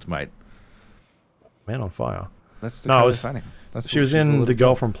fucking cooked, mate. Man on Fire. That's Dakota Fanning. She was in The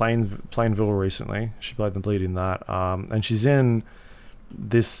Girl from Plainville recently. She played the lead in that. And she's in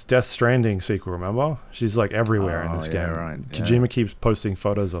this Death Stranding sequel, remember? She's everywhere in this game. Right. Kojima keeps posting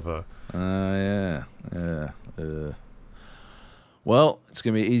photos of her. Well, it's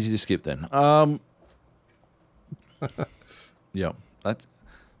going to be easy to skip then. Yeah.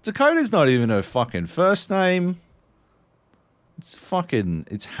 Dakota's not even her fucking first name.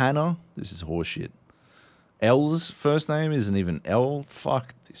 It's Hannah. This is horseshit. Elle's first name isn't even Elle.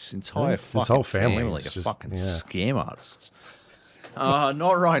 Fuck, this entire This whole family are is just, fucking scam artists.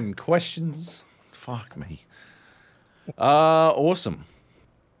 Not writing questions. Fuck me. Awesome.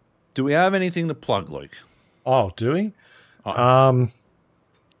 Do we have anything to plug, Luke? Oh, do we? I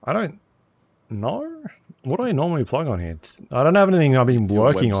don't know. What do I normally plug on here? I don't have anything I've been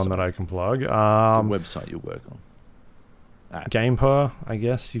working on that I can plug. The website you work on. GamePer, I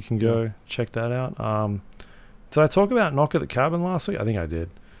guess you can go check that out. Did I talk about Knock at the Cabin last week? I think I did.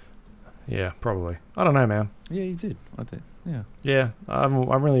 Yeah, probably. I don't know, man. Yeah, you did. I did. Yeah. Yeah, I haven't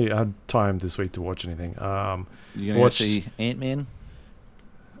really had time this week to watch anything. You gonna go see Ant-Man?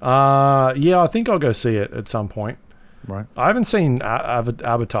 Yeah, I think I'll go see it at some point. Right. I haven't seen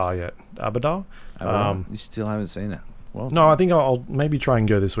Avatar yet. Avatar? You still haven't seen it? Well, no, I think I'll maybe try and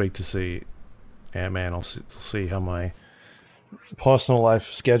go this week to see Ant-Man. I'll see how my personal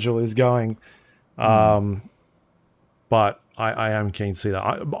life schedule is going. But I am keen to see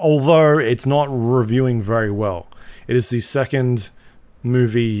that. Although it's not reviewing very well. It is the second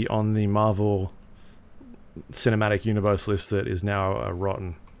movie on the Marvel Cinematic Universe list that is now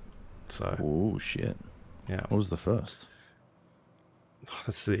rotten. So. Oh, shit. Yeah. What was the first?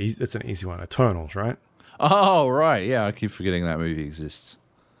 That's an easy one. Eternals, right? Oh, right. Yeah, I keep forgetting that movie exists.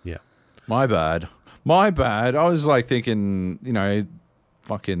 Yeah. My bad. I was like thinking,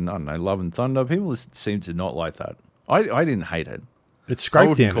 fucking, I don't know, Love and Thunder. People seem to not like that. I didn't hate it. It's scraped in. I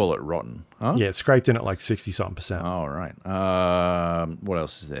wouldn't call it rotten. Huh? Yeah, it's scraped in at like 60-something%. Oh, right. What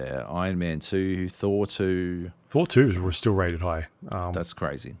else is there? Iron Man 2, Thor 2. Thor 2 was still rated high. That's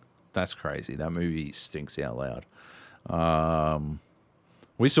crazy. That movie stinks out loud.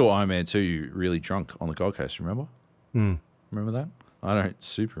 We saw Iron Man 2 really drunk on the Gold Coast, remember? Remember that? I don't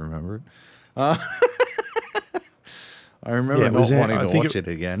super remember it. I remember not wanting to watch it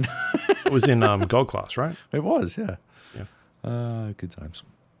again. It was in Gold Class, right? It was, yeah. Yeah. Good times.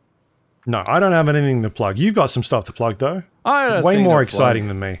 No, I don't have anything to plug. You've got some stuff to plug, though. Way more exciting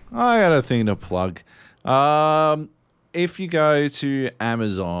than me. I got a thing to plug. If you go to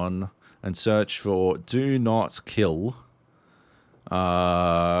Amazon and search for Do Not Kill,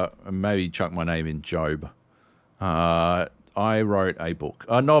 maybe chuck my name in Job, I wrote a book,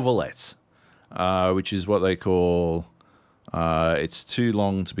 a novelette, which is what they call, it's too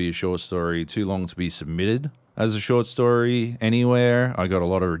long to be a short story, too long to be submitted as a short story anywhere. I got a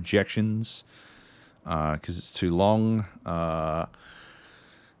lot of rejections because it's too long.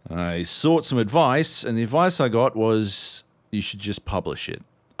 I sought some advice, and the advice I got was you should just publish it.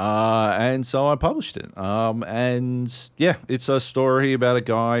 And so I published it. And yeah, it's a story about a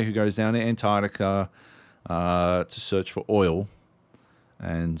guy who goes down to Antarctica to search for oil.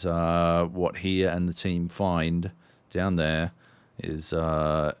 And what he and the team find down there is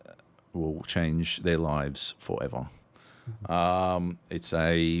will change their lives forever. It's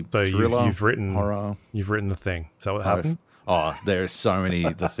a thriller, you've written horror. You've written The Thing. Is that what happened? Oh, there are so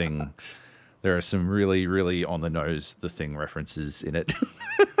many The Thing. There are some really, really on the nose The Thing references in it.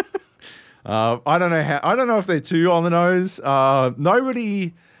 I don't know if they're too on the nose.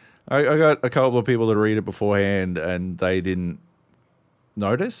 Nobody. I got a couple of people to read it beforehand, and they didn't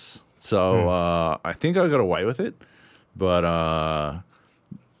notice. So I think I got away with it. But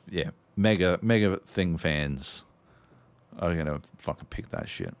yeah, mega Thing fans are gonna fucking pick that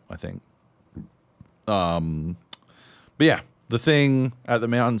shit, I think. But yeah, The Thing at the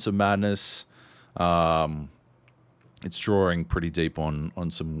Mountains of Madness. It's drawing pretty deep on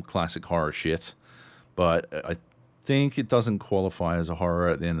some classic horror shit, but I think it doesn't qualify as a horror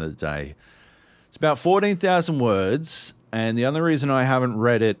at the end of the day. It's about 14,000 words, and the only reason I haven't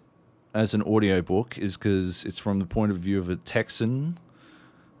read it as an audiobook is because it's from the point of view of a Texan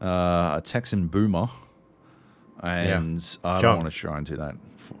boomer, and I don't want to try and do that.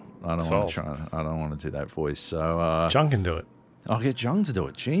 I don't want to do that voice. So Jung can do it. I'll get Jung to do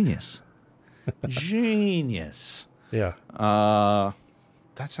it. Genius. Genius. Yeah.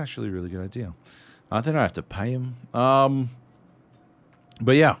 That's actually a really good idea. I think I have to pay him.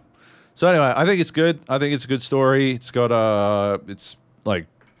 But yeah. So anyway, I think it's good. I think it's a good story. It's got a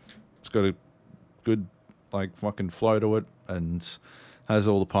good like fucking flow to it, and has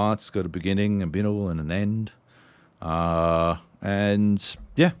all the parts. It's got a beginning, a middle, and an end. And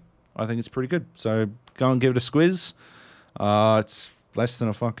yeah, I think it's pretty good. So go and give it a squiz. It's less than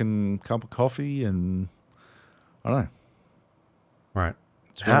a fucking cup of coffee, and I don't know. Right.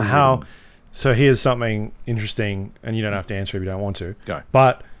 It's really How So here's something interesting, and you don't have to answer if you don't want to. Go.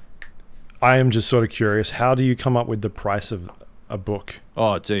 But I am just sort of curious. How do you come up with the price of a book?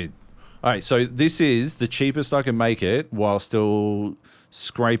 Oh, dude. All right, so this is the cheapest I can make it while still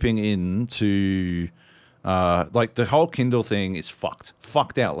scraping into... like, the whole Kindle thing is fucked.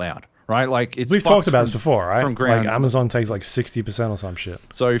 Fucked out loud, right? Like, it's We've talked about this before, right? From ground. Like, Amazon takes like 60% or some shit.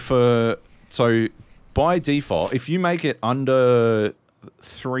 So by default, if you make it under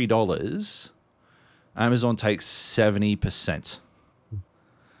 $3, Amazon takes 70%.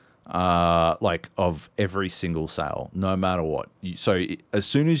 Like of every single sale, no matter what. So as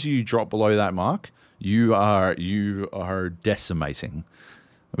soon as you drop below that mark, you are decimating,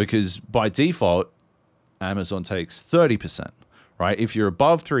 because by default, Amazon takes 30%. Right? If you're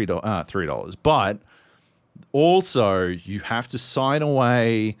above $3, but also you have to sign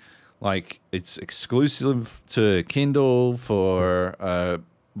away. Like, it's exclusive to Kindle for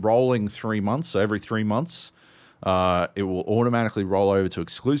rolling 3 months. So every 3 months, it will automatically roll over to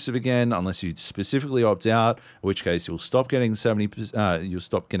exclusive again, unless you specifically opt out, in which case you'll stop getting 70%. You'll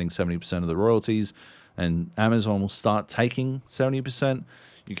stop getting 70% of the royalties, and Amazon will start taking 70%.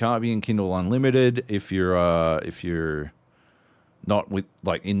 You can't be in Kindle Unlimited if you're not with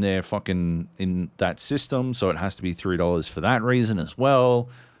like in there fucking in that system. So it has to be $3 for that reason as well.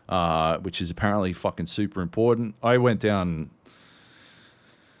 Which is apparently fucking super important. I went down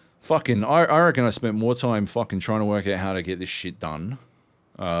fucking... I reckon I spent more time fucking trying to work out how to get this shit done,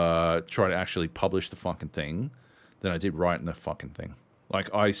 try to actually publish the fucking thing, than I did writing the fucking thing.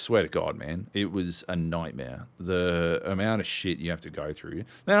 Like, I swear to God, man, it was a nightmare. The amount of shit you have to go through.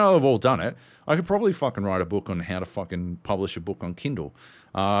 Now I've all done it. I could probably fucking write a book on how to fucking publish a book on Kindle.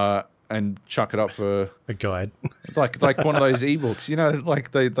 And chuck it up for a guide, like one of those ebooks. You know,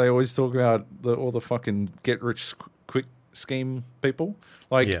 like they always talk about all the fucking get rich quick scheme people.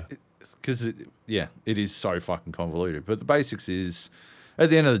 Like, because it is so fucking convoluted. But the basics is, at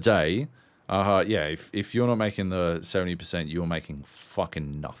the end of the day, if you're not making the 70%, you're making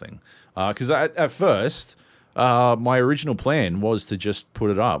fucking nothing. Because at first, my original plan was to just put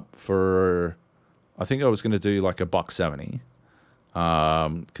it up for, I think I was going to do like $1.70.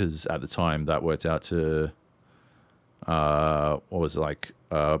 Because at the time that worked out to what was it, like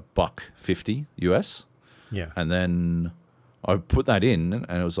 $1.50 US. Yeah. And then I put that in,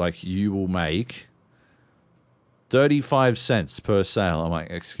 and it was like, you will make 35 cents per sale. I'm like,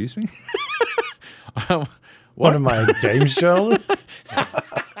 excuse me? What am I, a games journalist?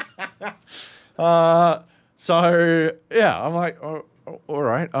 So yeah, I'm like, oh, all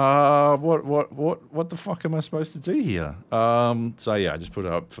right. What the fuck am I supposed to do here? So yeah, I just put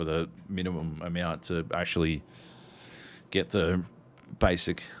it up for the minimum amount to actually get the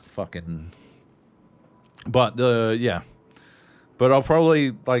basic fucking. But but I'll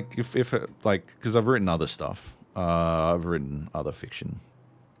probably like if like, because I've written other stuff. I've written other fiction,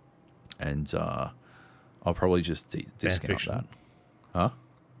 and I'll probably just discount that. Huh?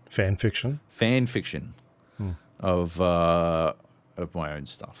 Fan fiction. Fan fiction of my own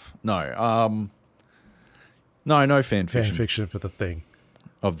stuff. No, no fan fiction. Fan fiction for the thing.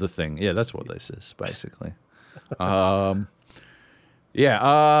 Of the thing. Yeah, that's what this is, basically. I've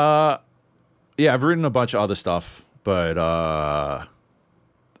written a bunch of other stuff, but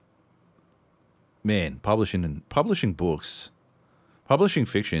man, publishing books, publishing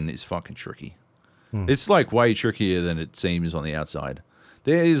fiction is fucking tricky. It's like way trickier than it seems on the outside.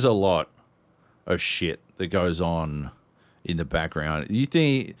 There is a lot of shit that goes on in the background. You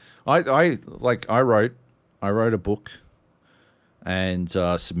think I wrote a book and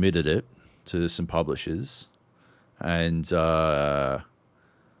submitted it to some publishers, and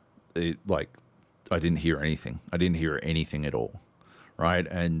it like I didn't hear anything. I didn't hear anything at all, right?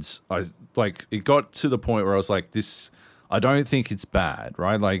 And I like it got to the point where I was like, this. I don't think it's bad,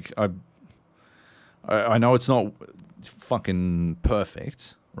 right? Like I know it's not fucking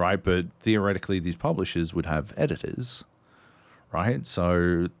perfect, right? But theoretically, these publishers would have editors, right?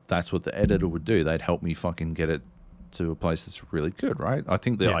 So that's what the editor would do. They'd help me fucking get it to a place that's really good, right? I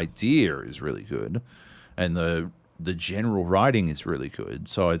think the idea is really good, and the general writing is really good.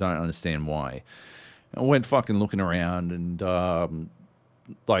 So I don't understand why. I went fucking looking around, and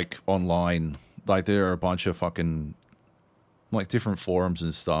like online, like there are a bunch of fucking like different forums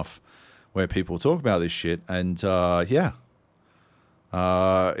and stuff where people talk about this shit, and it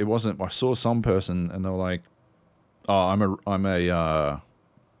wasn't. I saw some person, and they were like, "Oh, I'm a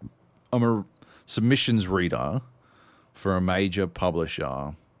submissions reader for a major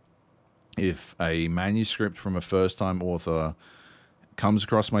publisher. If a manuscript from a first-time author comes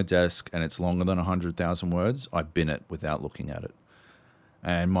across my desk and it's longer than 100,000 words, I bin it without looking at it."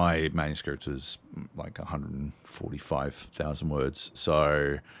 and my manuscript was like 145,000 words.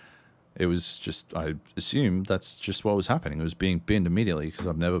 So it was just, I assumed that's just what was happening. It was being binned immediately because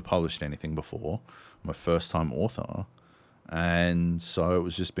I've never published anything before. I'm a first-time author. And so it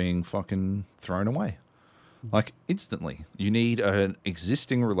was just being fucking thrown away. Like, instantly. You need an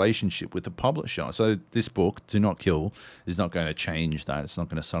existing relationship with the publisher. So this book, Do Not Kill, is not going to change that. It's not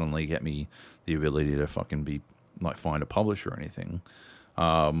going to suddenly get me the ability to fucking be, like, find a publisher or anything.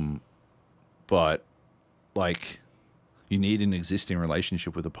 But, like, you need an existing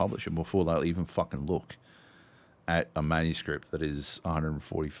relationship with a publisher before they'll even fucking look at a manuscript that is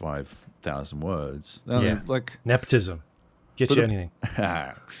 145,000 words. Yeah. Like, nepotism. Get you anything.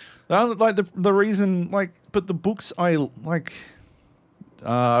 Like the reason, like, but the books I like,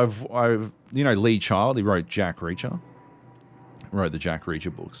 I've Lee Child. He wrote Jack Reacher. Wrote the Jack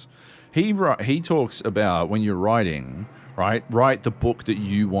Reacher books. He talks about when you're writing, right? Write the book that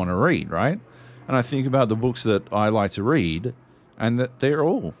you want to read, right? And I think about the books that I like to read, and that they're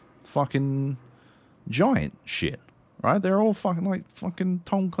all fucking giant shit. Right? They're all fucking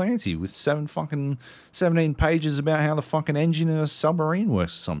Tom Clancy with 17 pages about how the fucking engine in a submarine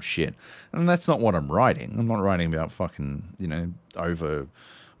works or some shit. And that's not what I'm writing. I'm not writing about fucking,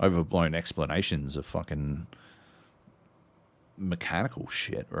 overblown explanations of fucking mechanical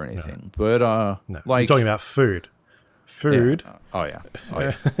shit or anything. No. But, no. Like... I'm talking about food. Food. Yeah. Oh,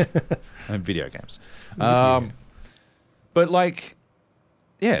 yeah. And video games. But, like,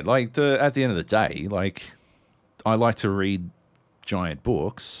 yeah, like, at the end of the day, like... I like to read giant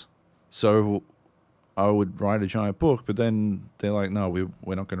books, so I would write a giant book, but then they're like, no,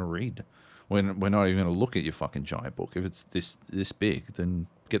 we're not going to read. We're not even going to look at your fucking giant book. If it's this big, then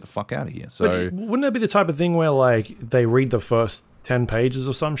get the fuck out of here. So wouldn't that be the type of thing where, like, they read the first 10 pages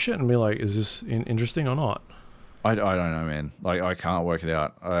or some shit and be like, is this interesting or not? I don't know, man. Like, I can't work it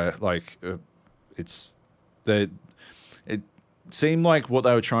out. It seemed like what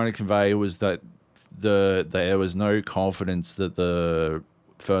they were trying to convey was that there was no confidence that the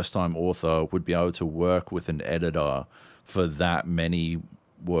first-time author would be able to work with an editor for that many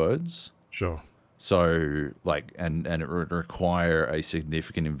words. Sure. So, like, and it would require a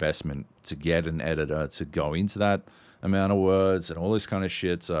significant investment to get an editor to go into that amount of words and all this kind of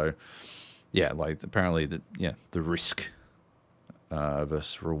shit. So, yeah, like, apparently the risk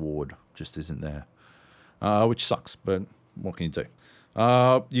versus reward just isn't there, which sucks. But what can you do?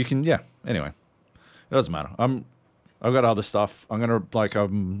 You can, anyway. It doesn't matter. I've got other stuff. I'm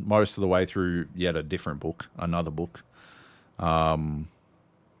most of the way through yet another book.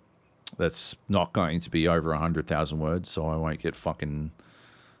 That's not going to be over 100,000 words, so I won't get fucking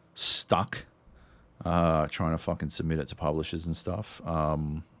stuck trying to fucking submit it to publishers and stuff.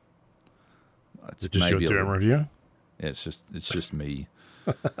 It's just your Doom review? Yeah, it's just me.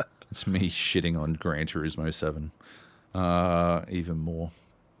 It's me shitting on Gran Turismo 7 even more.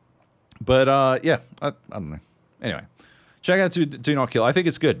 But, I don't know. Anyway, check out Do Not Kill. I think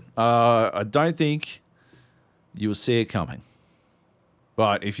it's good. I don't think you'll see it coming.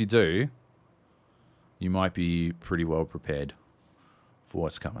 But if you do, you might be pretty well prepared for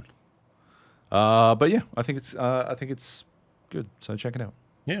what's coming. But yeah, I think it's good. So check it out.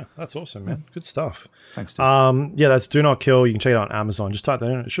 Yeah, that's awesome, man. Good stuff. Thanks, dude. Yeah, that's Do Not Kill. You can check it out on Amazon. Just type that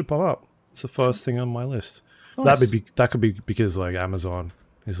in. It should pop up. It's the first thing on my list. Nice. That could be because, like, Amazon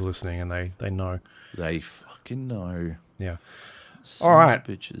is listening and they know. They fucking know. Yeah. Sons all right.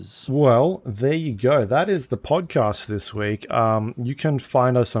 Bitches. Well, there you go. That is the podcast this week. You can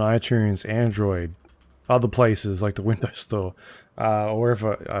find us on iTunes, Android, other places like the Windows Store, or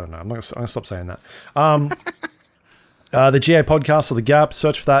wherever. I don't know. I'm gonna stop saying that. The GA podcast or the Gap.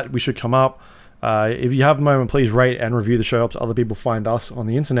 Search for that. We should come up. If you have a moment, please rate and review the show. Helps other people find us on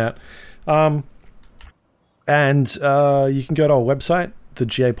the internet. And you can go to our website,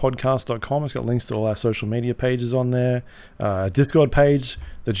 thegapodcast.com. It's got links to all our social media pages on there. Discord page,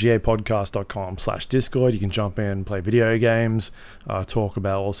 thegapodcast.com/Discord. You can jump in, play video games, talk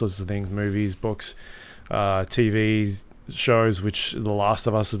about all sorts of things, movies, books, TVs, shows, which The Last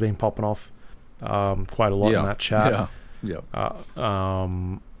of Us has been popping off quite a lot in that chat. Yeah.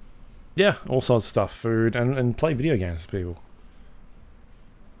 All sorts of stuff, food, and play video games with people.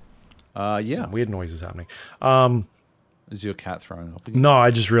 Some weird noises happening. Is your cat throwing up? No,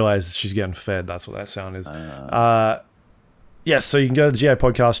 I just realized she's getting fed. That's what that sound is. So you can go to the GA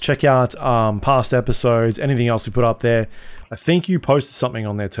podcast, check out past episodes, anything else we put up there. I think you posted something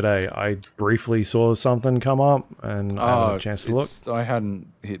on there today. I briefly saw something come up, and I haven't had a chance to look. I hadn't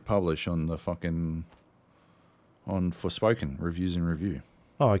hit publish on the fucking on Forspoken reviews and review.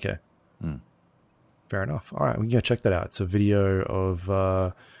 Oh, okay. Fair enough. All right, we can go check that out. It's a video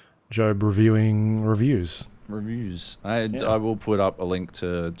of Job reviewing reviews. I will put up a link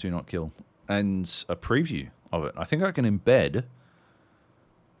to Do Not Kill and a preview of it. I think I can embed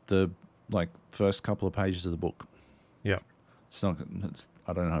the first couple of pages of the book. Yeah.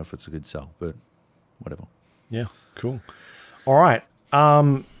 I don't know if it's a good sell, but whatever. Yeah, cool. All right.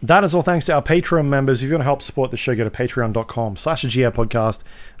 That is all thanks to our Patreon members. If you want to help support the show, go to patreon.com/GA podcast.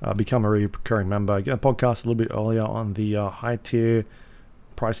 Become a recurring member. Get a podcast a little bit earlier on the high tier,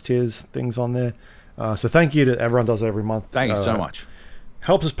 price tiers, things on there. So thank you to everyone does it every month. Thank you so much.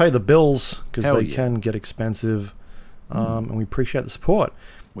 Helps us pay the bills because they can get expensive. And we appreciate the support.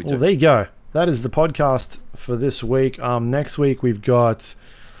 Well, there you go. That is the podcast for this week. Next week we've got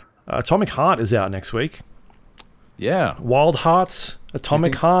Atomic Heart is out next week. Yeah. Wild Hearts,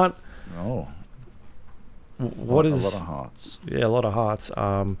 Atomic Heart. Oh. What is... A lot of hearts. Yeah, a lot of hearts.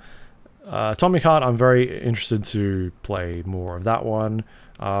 Atomic Heart, I'm very interested to play more of that one.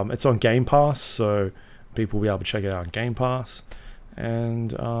 It's on Game Pass, so people will be able to check it out on Game Pass.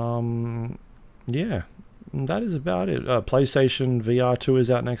 And, yeah, that is about it. PlayStation VR 2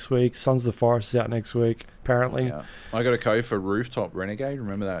 is out next week. Sons of the Forest is out next week, apparently. Yeah. I got a code for Rooftop Renegade.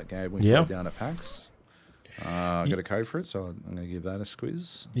 Remember that game we played down at PAX? I got a code for it, so I'm going to give that a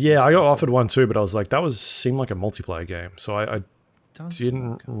squiz. Yeah, I got offered one too, but I was like, seemed like a multiplayer game, so I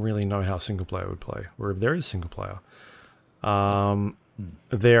didn't really know how single player would play. Or if there is single player,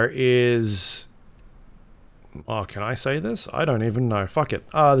 there is. Oh, can I say this? I don't even know. Fuck it.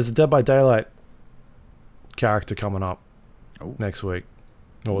 There's a Dead by Daylight character coming up next week.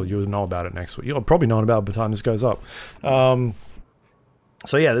 Or you'll know about it next week. You'll probably know about it by the time this goes up.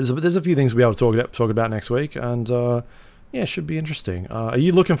 So yeah, there's a few things we'll be able to talk about next week, and yeah, it should be interesting. Are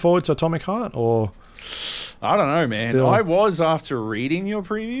you looking forward to Atomic Heart, or? I don't know, man. I was after reading your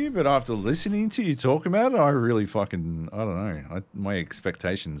preview, but after listening to you talk about it, I really I don't know. My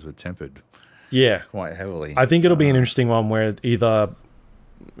expectations were tempered. Yeah, quite heavily. I think it'll be an interesting one where either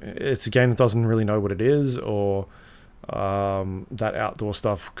it's a game that doesn't really know what it is, or that outdoor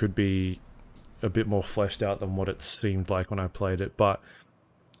stuff could be a bit more fleshed out than what it seemed like when I played it, but.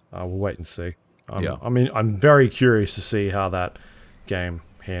 We'll wait and see. I mean, I'm very curious to see how that game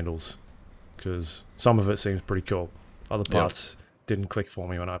handles, because some of it seems pretty cool. Other parts didn't click for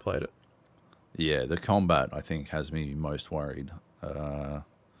me when I played it. Yeah, the combat, I think, has me most worried. It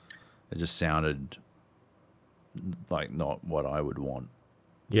just sounded like not what I would want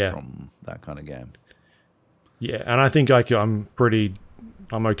from that kind of game. Yeah, and I think I'm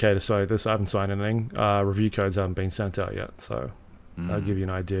okay to say this. I haven't signed anything. Review codes haven't been sent out yet, so... That'll give you an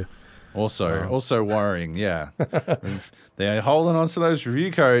idea. Also worrying, yeah. They're holding on to those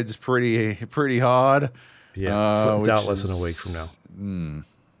review codes pretty hard. Yeah, it's out less than a week from now.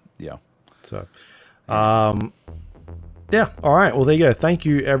 Yeah. So, yeah. All right. Well, there you go. Thank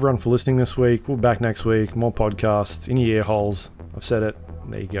you, everyone, for listening this week. We'll be back next week. More podcasts in your ear holes. I've said it.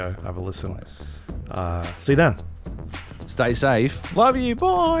 There you go. Have a listen. Nice. See you then. Stay safe. Love you.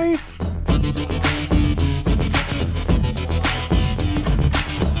 Bye.